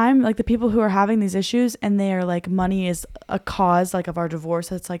of the time, like the people who are having these issues and they are like, money is a cause like of our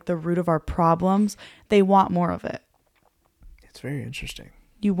divorce. It's like the root of our problems. They want more of it. It's very interesting.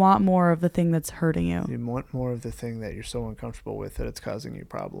 You want more of the thing that's hurting you. You want more of the thing that you're so uncomfortable with that it's causing you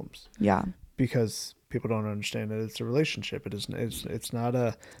problems. Yeah. Because people don't understand that it's a relationship. It's not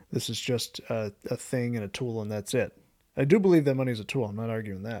this is just a thing and a tool and that's it. I do believe that money is a tool. I'm not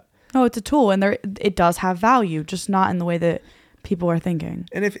arguing that. No, it's a tool and it does have value, just not in the way that people are thinking.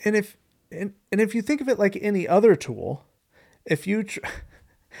 And if you think of it like any other tool, if you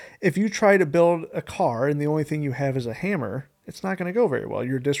try to build a car and the only thing you have is a hammer, it's not going to go very well.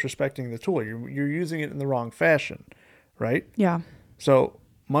 You're disrespecting the tool. You're using it in the wrong fashion, right? Yeah. So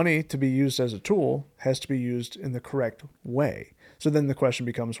money to be used as a tool has to be used in the correct way. So then the question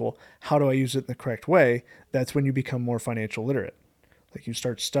becomes, well, how do I use it in the correct way? That's when you become more financial literate. Like you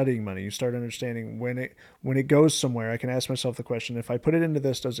start studying money, you start understanding when it goes somewhere. I can ask myself the question, if I put it into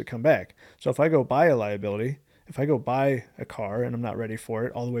this, does it come back? So if I go buy a liability, if I go buy a car and I'm not ready for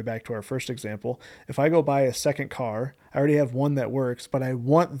it, all the way back to our first example, if I go buy a second car, I already have one that works, but I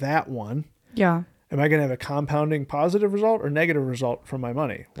want that one. Yeah. Am I going to have a compounding positive result or negative result from my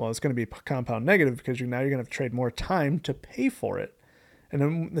money? Well, it's going to be compound negative because now you're going to have to trade more time to pay for it. And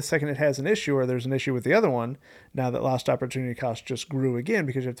then the second it has an issue or there's an issue with the other one, now that lost opportunity cost just grew again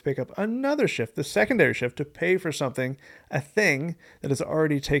because you have to pick up another shift, the secondary shift, to pay for something, a thing that is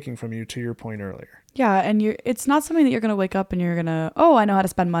already taking from you, to your point earlier. Yeah, and it's not something that you're going to wake up and you're going to, oh, I know how to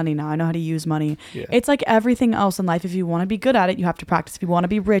spend money now. I know how to use money. Yeah. It's like everything else in life. If you want to be good at it, you have to practice. If you want to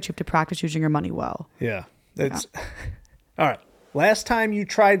be rich, you have to practice using your money well. Yeah. That's all right. Last time you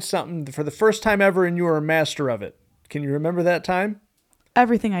tried something for the first time ever and you were a master of it. Can you remember that time?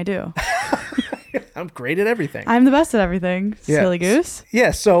 Everything I do. I'm great at everything. I'm the best at everything. Yeah. Silly goose.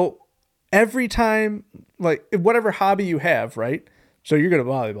 Yeah. So every time, like whatever hobby you have, right? So you're good at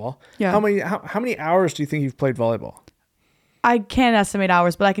volleyball. Yeah. How many hours do you think you've played volleyball? I can't estimate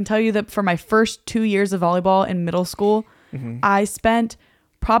hours, but I can tell you that for my first 2 years of volleyball in middle school, I spent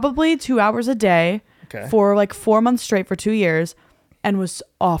probably 2 hours a day for like 4 months straight for 2 years and was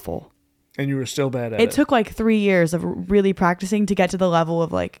awful. And you were still bad at it. It took like 3 years of really practicing to get to the level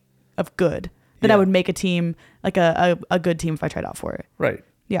of good that I would make a team, like a good team if I tried out for it. Right.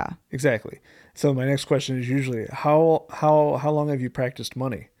 Yeah. Exactly. So my next question is usually how long have you practiced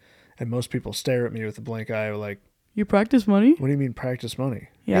money? And most people stare at me with a blank eye like, You practice money? what do you mean practice money?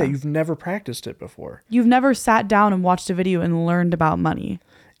 Yeah. You've never practiced it before. You've never sat down and watched a video and learned about money.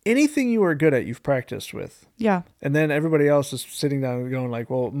 Anything you are good at, you've practiced with. Yeah. And then everybody else is sitting down and going like,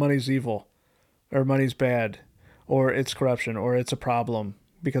 well, money's evil or money's bad or it's corruption or it's a problem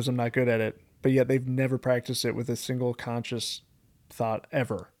because I'm not good at it. But yet they've never practiced it with a single conscious thought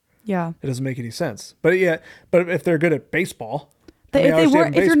ever. Yeah. It doesn't make any sense. But if they're good at baseball, how many hours do you have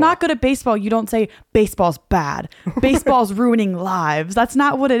in If you're baseball? not good at baseball, you don't say baseball's bad. Baseball's ruining lives. That's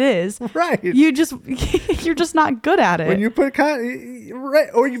not what it is. Right. You're just not good at it. When you put right,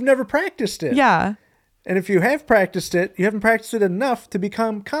 or you've never practiced it. Yeah. And if you have practiced it, you haven't practiced it enough to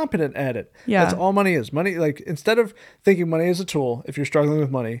become competent at it. Yeah. That's all money is. Money, like, instead of thinking money as a tool, if you're struggling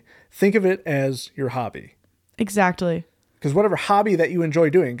with money, think of it as your hobby. Exactly. Because whatever hobby that you enjoy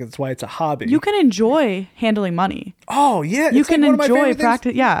doing, that's why it's a hobby. You can enjoy handling money. Oh, yeah. You It's can like one of my enjoy favorite things.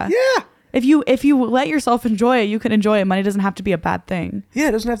 practice. Yeah. Yeah. If you let yourself enjoy it, you can enjoy it. Money doesn't have to be a bad thing. Yeah,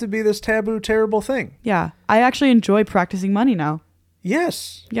 it doesn't have to be this taboo, terrible thing. Yeah. I actually enjoy practicing money now.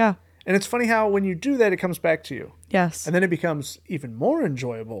 Yes. Yeah. And it's funny how when you do that, it comes back to you. Yes. And then it becomes even more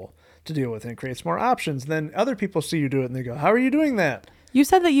enjoyable to deal with and creates more options. Then other people see you do it and they go, how are you doing that? You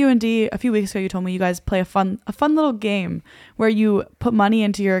said that you and D a few weeks ago, you told me you guys play a fun little game where you put money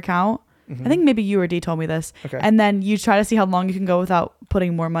into your account. I think maybe you or D told me this. Okay. And then you try to see how long you can go without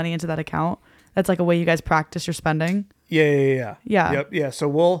putting more money into that account. That's like a way you guys practice your spending. Yeah. Yeah. Yep. Yeah. So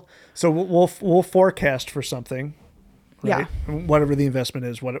we'll forecast for something. Right? Yeah. Whatever the investment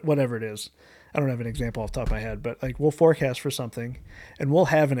is, whatever it is. I don't have an example off the top of my head, but like we'll forecast for something and we'll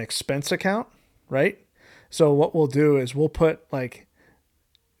have an expense account, right? So what we'll do is we'll put like,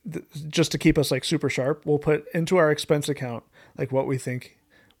 just to keep us like super sharp, we'll put into our expense account like what we think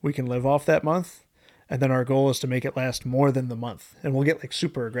we can live off that month. And then our goal is to make it last more than the month. And we'll get like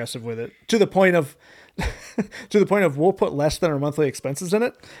super aggressive with it to the point of we'll put less than our monthly expenses in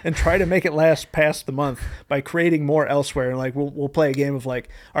it and try to make it last past the month by creating more elsewhere. And like we'll play a game of like,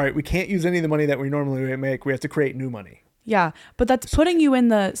 all right, we can't use any of the money that we normally make. We have to create new money. Yeah. But that's putting you in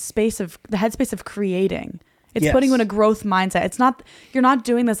the headspace of creating. It's Yes. putting you in a growth mindset. It's not, you're not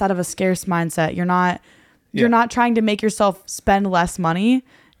doing this out of a scarce mindset. You're not trying to make yourself spend less money.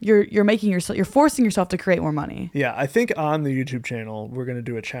 You're forcing yourself to create more money. Yeah, I think on the YouTube channel, we're going to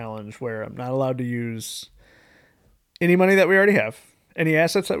do a challenge where I'm not allowed to use any money that we already have, any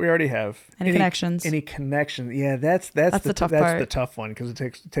assets that we already have, Any connections. Any connection. Yeah, that's the tough part. That's the tough one because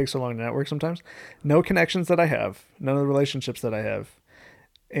it takes so long to network sometimes. No connections that I have, none of the relationships that I have,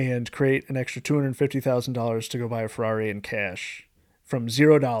 and create an extra $250,000 to go buy a Ferrari in cash from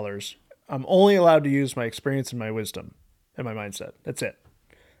 $0. I'm only allowed to use my experience and my wisdom and my mindset. That's it.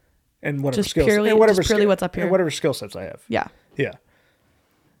 And whatever Just skills, purely- and whatever just purely what's up here. and whatever skill sets I have. Yeah. Yeah.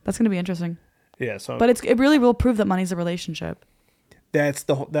 That's going to be interesting. Yeah. So, But it really will prove that money's a relationship. that's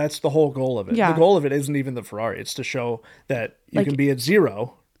the whole goal of it. Yeah. The goal of it isn't even the Ferrari. It's to show that you Like- can be at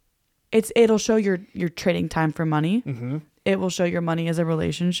zero. It'll show your trading time for money. Mm-hmm. It will show your money as a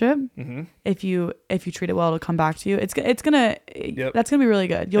relationship. Mm-hmm. If you treat it well, it'll come back to you. That's gonna be really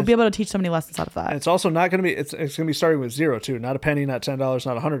good. You'll be able to teach so many lessons out of that. And it's also not going to be. It's going to be starting with zero too. Not a penny, not $10,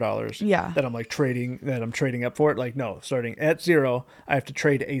 not $100. Yeah. That I'm trading up for it. Like no, starting at zero, I have to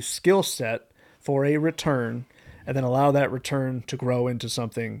trade a skill set for a return, and then allow that return to grow into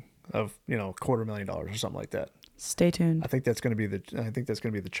something of $250,000 or something like that. Stay tuned. I think that's going to be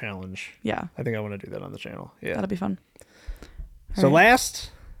the challenge. Yeah. I think I want to do that on the channel. Yeah. That'll be fun. So All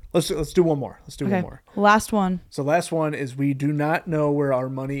right. let's do one more. Let's do Okay. one more. Last one. So last one is we do not know where our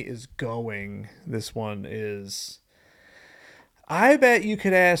money is going. This one is, I bet you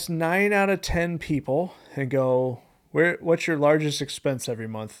could ask 9 out of 10 people and go, what's your largest expense every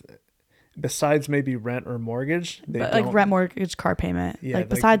month? Besides maybe rent or mortgage. But like rent, mortgage, car payment. Yeah, like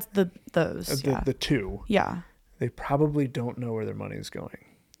besides those. the two. Yeah. They probably don't know where their money is going.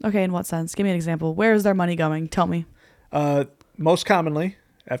 Okay. In what sense? Give me an example. Where is their money going? Tell me. Most commonly,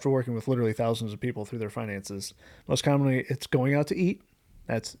 after working with literally thousands of people through their finances, most commonly it's going out to eat.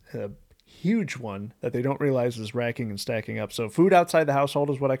 That's a huge one that they don't realize is racking and stacking up. So food outside the household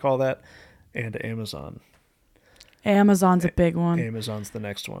is what I call that. And Amazon. Amazon's a big one. Amazon's the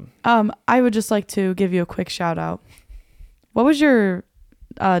next one. I would just like to give you a quick shout out. What was your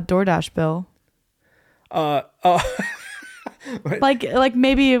DoorDash bill? Like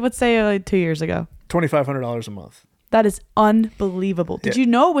maybe let's say like 2 years ago. $2,500 a month. That is unbelievable. Did Yeah. you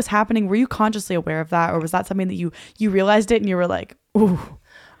know it was happening? Were you consciously aware of that, or was that something that you realized it and you were like, ooh?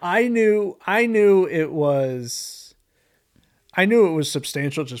 I knew it was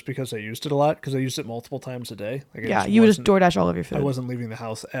substantial just because I used it a lot, because I used it multiple times a day. Like Yeah, you would just DoorDash all of your food. I wasn't leaving the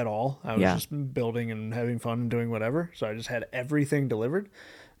house at all. I was Yeah. just building and having fun and doing whatever. So I just had everything delivered.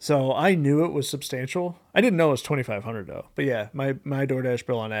 So I knew it was substantial. I didn't know it was $2,500 though. But yeah, my DoorDash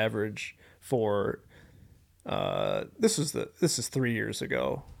bill on average for this is 3 years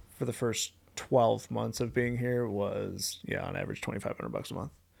ago, for the first 12 months of being here, was on average $2,500 a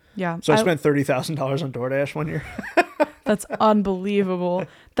month. Yeah. So I spent $30,000 on DoorDash one year. That's unbelievable.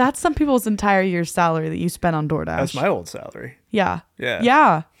 That's some people's entire year's salary that you spend on DoorDash. That's my old salary. Yeah. Yeah.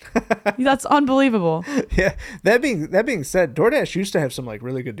 Yeah. That's unbelievable. Yeah. That being said, DoorDash used to have some like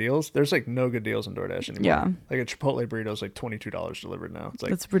really good deals. There's like no good deals on DoorDash anymore. Yeah. Like a Chipotle burrito is like $22 delivered now. It's like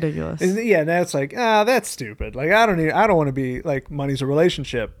That's ridiculous. yeah, that's like that's stupid. Like I don't want to be like money's a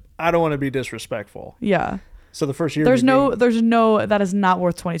relationship. I don't want to be disrespectful. Yeah. So the first year There's no that is not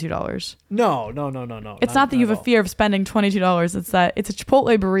worth $22. No. It's not that you have a fear of spending $22. It's that it's a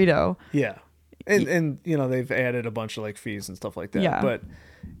Chipotle burrito. Yeah. And you know, they've added a bunch of like fees and stuff like that. Yeah.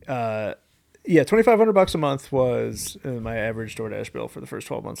 But yeah, $2,500 a month was my average DoorDash bill for the first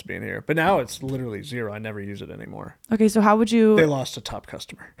 12 months of being here. But now it's literally zero. I never use it anymore. Okay, so how would you? They lost a top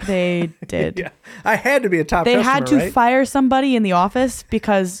customer. They did. Yeah, I had to be a top. They customer, had to right? fire somebody in the office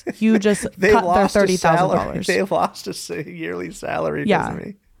because you just cut their $30,000. They lost a yearly salary. Yeah, Because of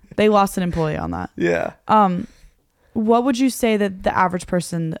me. They lost an employee on that. Yeah. What would you say that the average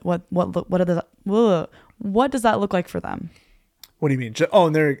person? What does that look like for them? What do you mean? Oh,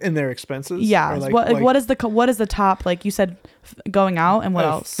 in their expenses? Yeah. Or What is the top? Like you said, going out and what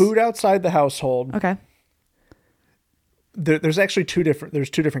else? Food outside the household. Okay. There's actually two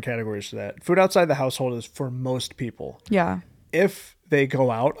different categories to that. Food outside the household is for most people. Yeah. If they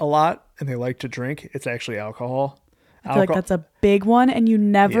go out a lot and they like to drink, it's actually alcohol. I feel like that's a big one, and you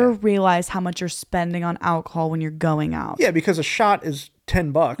never Yeah. realize how much you're spending on alcohol when you're going out. Yeah, because a shot is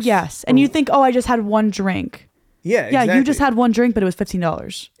 $10. Yes, and you think, oh, I just had one drink. Yeah, Yeah, exactly. you just had one drink, but it was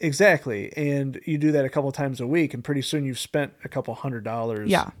 $15. Exactly, and you do that a couple times a week, and pretty soon you've spent a couple $100.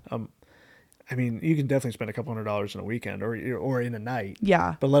 Yeah. I mean, you can definitely spend a couple $100 in a weekend or in a night.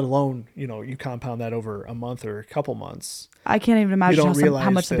 Yeah. But let alone, you compound that over a month or a couple months. I can't even imagine how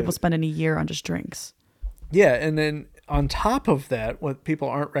realize much some that- people spend in a year on just drinks. Yeah, and then on top of that, what people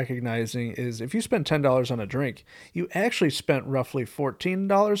aren't recognizing is if you spend $10 on a drink, you actually spent roughly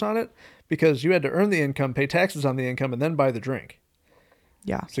 $14 on it because you had to earn the income, pay taxes on the income, and then buy the drink.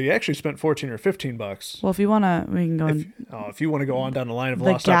 Yeah. So you actually spent $14 or $15. Well, if you want to, we can go If you want to go on down the line of the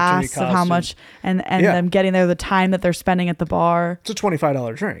lost opportunity gas costs, of how much and Yeah. them getting there, the time that they're spending at the bar. it's a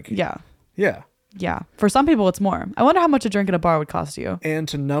 $25 drink. Yeah. Yeah. Yeah. For some people, it's more. I wonder how much a drink at a bar would cost you. And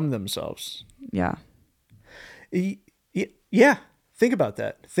to numb themselves. Yeah. Yeah. Think about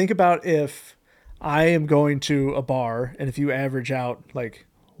that. Think about if I am going to a bar and if you average out like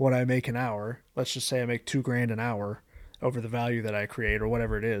what I make an hour, let's just say I make $2,000 an hour over the value that I create or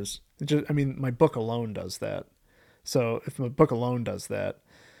whatever it is. My book alone does that. So if my book alone does that,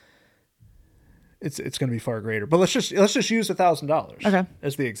 it's going to be far greater. But let's just use $1,000 Okay.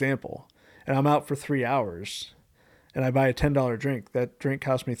 as the example. And I'm out for 3 hours and I buy a $10 drink. That drink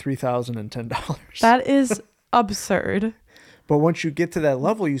cost me $3,010. That is absurd. But once you get to that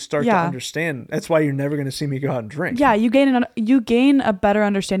level, you start to Yeah. understand. That's why you're never going to see me go out and drink. Yeah. You gain a better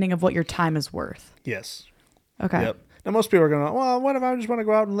understanding of what your time is worth. Yes. Okay. Yep. Now most people are going, well, what if I just want to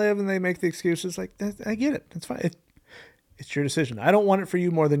go out and live? And they make the excuses like, I get it. It's fine. It's your decision. I don't want it for you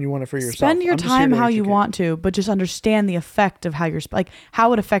more than you want it for yourself. Spend your I'm just here time to how you educate. want to, but just understand the effect of how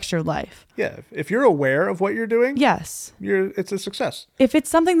how it affects your life. Yeah. If you're aware of what you're doing, Yes. it's a success. If it's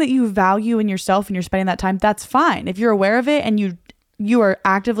something that you value in yourself and you're spending that time, that's fine. If you're aware of it and you are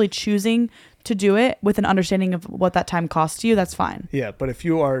actively choosing to do it with an understanding of what that time costs you, that's fine. Yeah. But if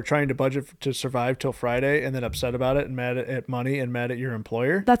you are trying to budget to survive till Friday and then upset about it and mad at money and mad at your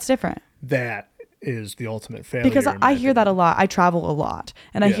employer, That's different. that is the ultimate failure. Because in my I hear that a lot. I travel a lot,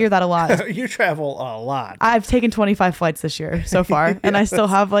 and I Yeah. hear that a lot. You travel a lot. I've taken 25 flights this year so far, and I still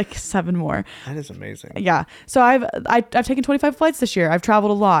have like 7 more. That is amazing. Yeah. So I've taken 25 flights this year. I've traveled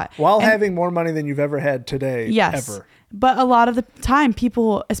a lot. While And- having more money than you've ever had today, Yes. ever. But a lot of the time,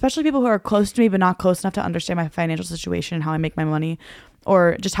 people, especially people who are close to me, but not close enough to understand my financial situation and how I make my money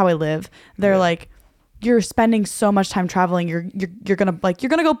or just how I live, they're Yeah. like, you're spending so much time traveling. You're gonna be poor. You're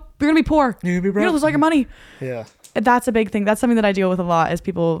gonna be You're broke. gonna lose all your money. Yeah. That's a big thing. That's something that I deal with a lot is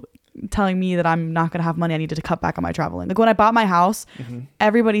people telling me that I'm not gonna have money. I need to cut back on my traveling. Like when I bought my house,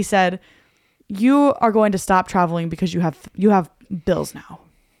 everybody said, you are going to stop traveling because you have bills now.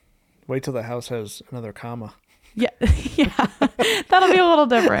 Wait till the house has another comma. Yeah, yeah, that'll be a little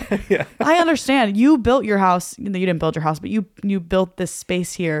different. Yeah. I understand. You built your house. You didn't build your house, but you built this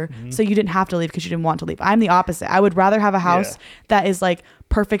space here, so you didn't have to leave because you didn't want to leave. I'm the opposite. I would rather have a house that is like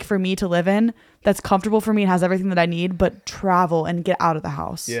perfect for me to live in, that's comfortable for me and has everything that I need, but travel and get out of the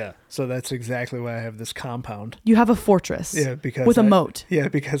house. Yeah. So that's exactly why I have this compound. You have a fortress. Yeah, because with a moat. Yeah,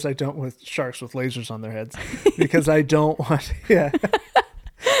 because I don't with sharks with lasers on their heads. Because I don't want. Yeah.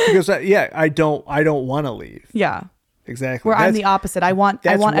 Because I don't want to leave. Yeah. Exactly. Where I'm the opposite. I want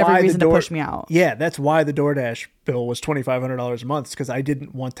every reason to push me out. Yeah, that's why the DoorDash bill was $2,500 a month, because I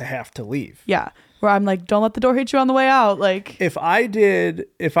didn't want to have to leave. Yeah. Where I'm like, don't let the door hit you on the way out. Like, if I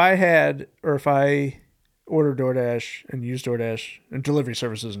ordered DoorDash and used DoorDash and delivery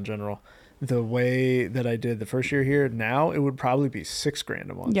services in general, the way that I did the first year here, now it would probably be $6,000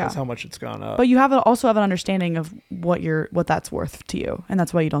 a month. Yeah. That's how much it's gone up. But you also have an understanding of what that's worth to you, and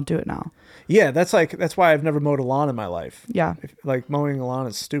that's why you don't do it now. Yeah, that's why I've never mowed a lawn in my life. Yeah. Like mowing a lawn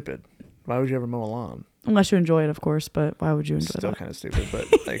is stupid. Why would you ever mow a lawn? Unless you enjoy it, of course, but why would you enjoy it? Still kind of stupid, but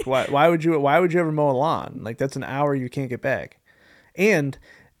like why would you ever mow a lawn? Like that's an hour you can't get back. And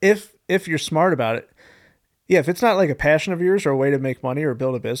if you're smart about it, yeah, if it's not like a passion of yours or a way to make money or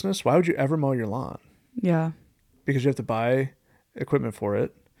build a business, why would you ever mow your lawn? Yeah. Because you have to buy equipment for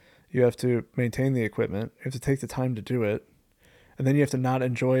it. You have to maintain the equipment. You have to take the time to do it. And then you have to not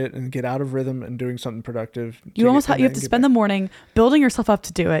enjoy it and get out of rhythm and doing something productive. You have to spend the morning building yourself up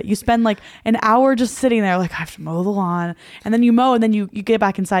to do it. You spend like an hour just sitting there like, I have to mow the lawn. And then you mow, and then you get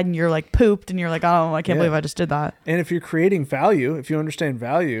back inside and you're like pooped and you're like, oh, I can't believe I just did that. And if you're creating value, if you understand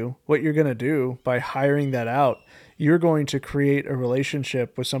value, what you're going to do by hiring that out, you're going to create a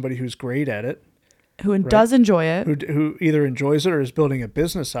relationship with somebody who's great at it. Who does enjoy it. Who either enjoys it or is building a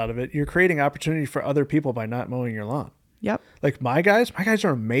business out of it. You're creating opportunity for other people by not mowing your lawn. Yep. Like my guys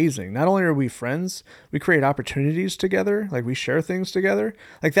are amazing. Not only are we friends, we create opportunities together. Like we share things together.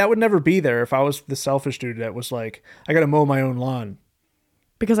 Like that would never be there if I was the selfish dude that was like, I got to mow my own lawn.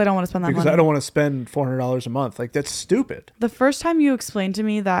 Because I don't want to spend that money. Because I don't want to spend $400 a month. Like that's stupid. The first time you explained to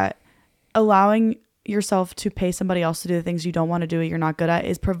me that allowing yourself to pay somebody else to do the things you don't want to do, you're not good at,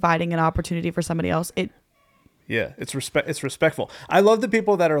 is providing an opportunity for somebody else. Yeah, it's respectful. I love the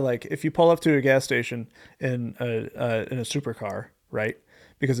people that are like, if you pull up to a gas station in a supercar, right?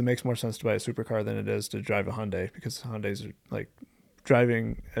 Because it makes more sense to buy a supercar than it is to drive a Hyundai, because Hyundais are like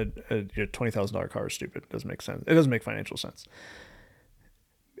driving a $20,000 car is stupid. It doesn't make sense. It doesn't make financial sense.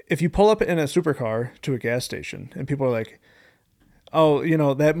 If you pull up in a supercar to a gas station and people are like, oh,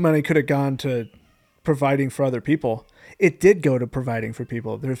 that money could have gone to providing for other people. It did go to providing for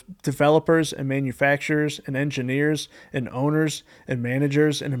people. There's developers and manufacturers and engineers and owners and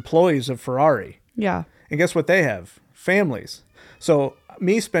managers and employees of Ferrari. Yeah. And guess what they have? Families. So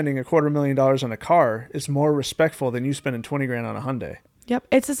me spending $250,000 on a car is more respectful than you spending $20,000 on a Hyundai. Yep.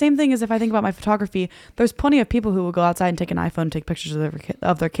 It's the same thing as if I think about my photography. There's plenty of people who will go outside and take an iPhone and take pictures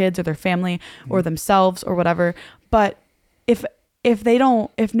of their kids or their family or themselves or whatever. But if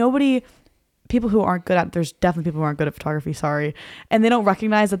nobody... people who aren't good at, there's definitely people who aren't good at photography, sorry, and they don't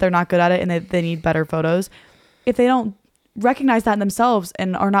recognize that they're not good at it and they need better photos. If they don't recognize that in themselves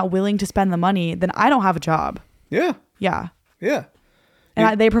and are not willing to spend the money, then I don't have a job. Yeah. Yeah. Yeah.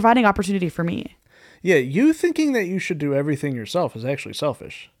 And they're providing opportunity for me. Yeah. You thinking that you should do everything yourself is actually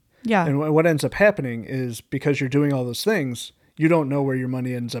selfish. Yeah. And what ends up happening is because you're doing all those things, you don't know where your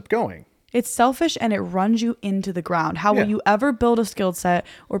money ends up going. It's selfish and it runs you into the ground. How will you ever build a skill set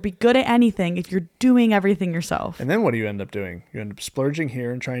or be good at anything if you're doing everything yourself? And then what do you end up doing? You end up splurging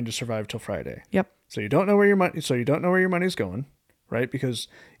here and trying to survive till Friday. Yep. So you don't know where your money's going, right? Because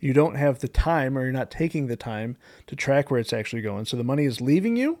you don't have the time, or you're not taking the time to track where it's actually going. So the money is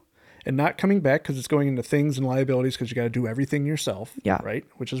leaving you and not coming back because it's going into things and liabilities because you got to do everything yourself. Yeah. Right?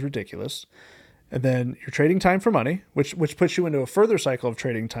 Which is ridiculous. And then you're trading time for money, which puts you into a further cycle of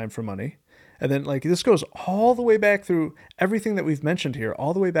trading time for money. And then like this goes all the way back through everything that we've mentioned here,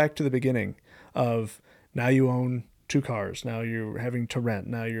 all the way back to the beginning of now you own 2 cars. Now you're having to rent.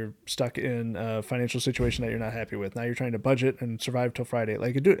 Now you're stuck in a financial situation that you're not happy with. Now you're trying to budget and survive till Friday.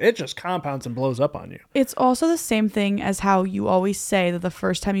 Like it just compounds and blows up on you. It's also the same thing as how you always say that the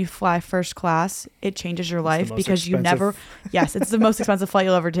first time you fly first class, it changes your life because you never, yes, it's the most expensive flight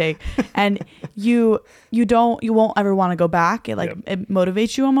you'll ever take. And you won't ever want to go back. It it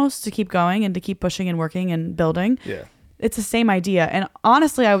motivates you almost to keep going and to keep pushing and working and building. Yeah. It's the same idea. And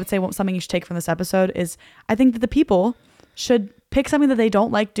honestly, I would say something you should take from this episode is I think that the people should pick something that they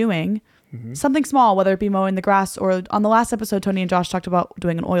don't like doing, something small, whether it be mowing the grass, or on the last episode, Tony and Josh talked about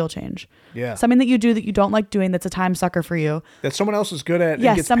doing an oil change. Yeah. Something that you do that you don't like doing that's a time sucker for you. That someone else is good at and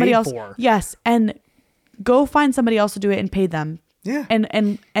yes, gets somebody paid else, for. Yes. And go find somebody else to do it and pay them. Yeah.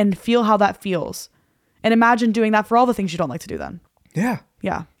 And feel how that feels. And imagine doing that for all the things you don't like to do then. Yeah.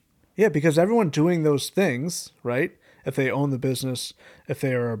 Yeah. Yeah, because everyone doing those things, right? If they own the business, if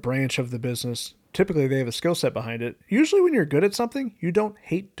they are a branch of the business, typically they have a skill set behind it. Usually when you're good at something, you don't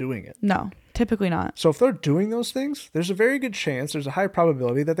hate doing it. No, typically not. So if they're doing those things, there's a very good chance, there's a high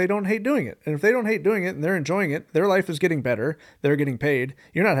probability that they don't hate doing it. And if they don't hate doing it and they're enjoying it, their life is getting better. They're getting paid.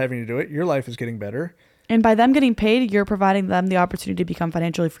 You're not having to do it. Your life is getting better. And by them getting paid, you're providing them the opportunity to become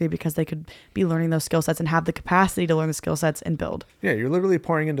financially free because they could be learning those skill sets and have the capacity to learn the skill sets and build. Yeah, you're literally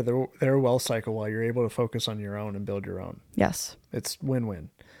pouring into their wealth cycle while you're able to focus on your own and build your own. Yes. It's win-win.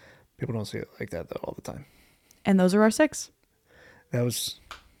 People don't see it like that, though, all the time. And those are our 6. Was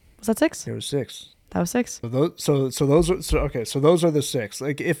that 6? There was 6. That was 6. So those are the 6.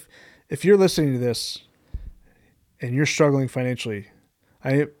 Like if you're listening to this and you're struggling financially,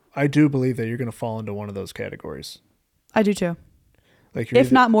 I do believe that you're going to fall into one of those categories. I do too. Like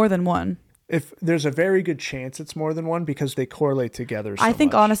if not more than one. If there's a very good chance it's more than one because they correlate together so I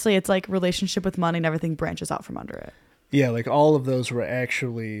think much. Honestly, it's like relationship with money and everything branches out from under it. Yeah, like all of those were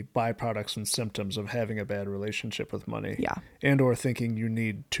actually byproducts and symptoms of having a bad relationship with money. Yeah. And or thinking you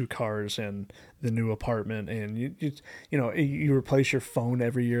need 2 cars and the new apartment, and you replace your phone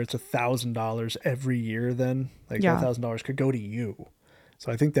every year. It's $1,000 every year. Then like $1,000 could go to you.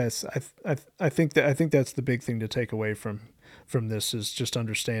 So I think that's I think that's the big thing to take away from this is just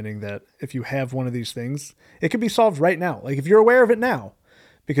understanding that if you have one of these things, it can be solved right now. Like if you're aware of it now,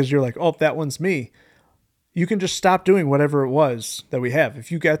 because you're like, oh, that one's me. You can just stop doing whatever it was that we have. If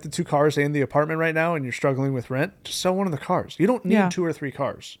you got the 2 cars and the apartment right now and you're struggling with rent, just sell one of the cars. You don't need 2 or 3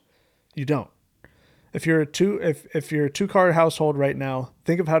 cars. You don't. If you're a 2-car household right now,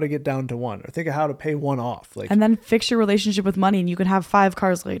 think of how to get down to 1, or think of how to pay 1 off. And then fix your relationship with money and you can have 5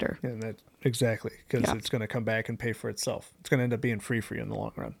 cars later. And that exactly, because it's going to come back and pay for itself. It's going to end up being free for you in the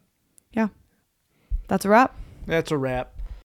long run. Yeah. That's a wrap. That's a wrap.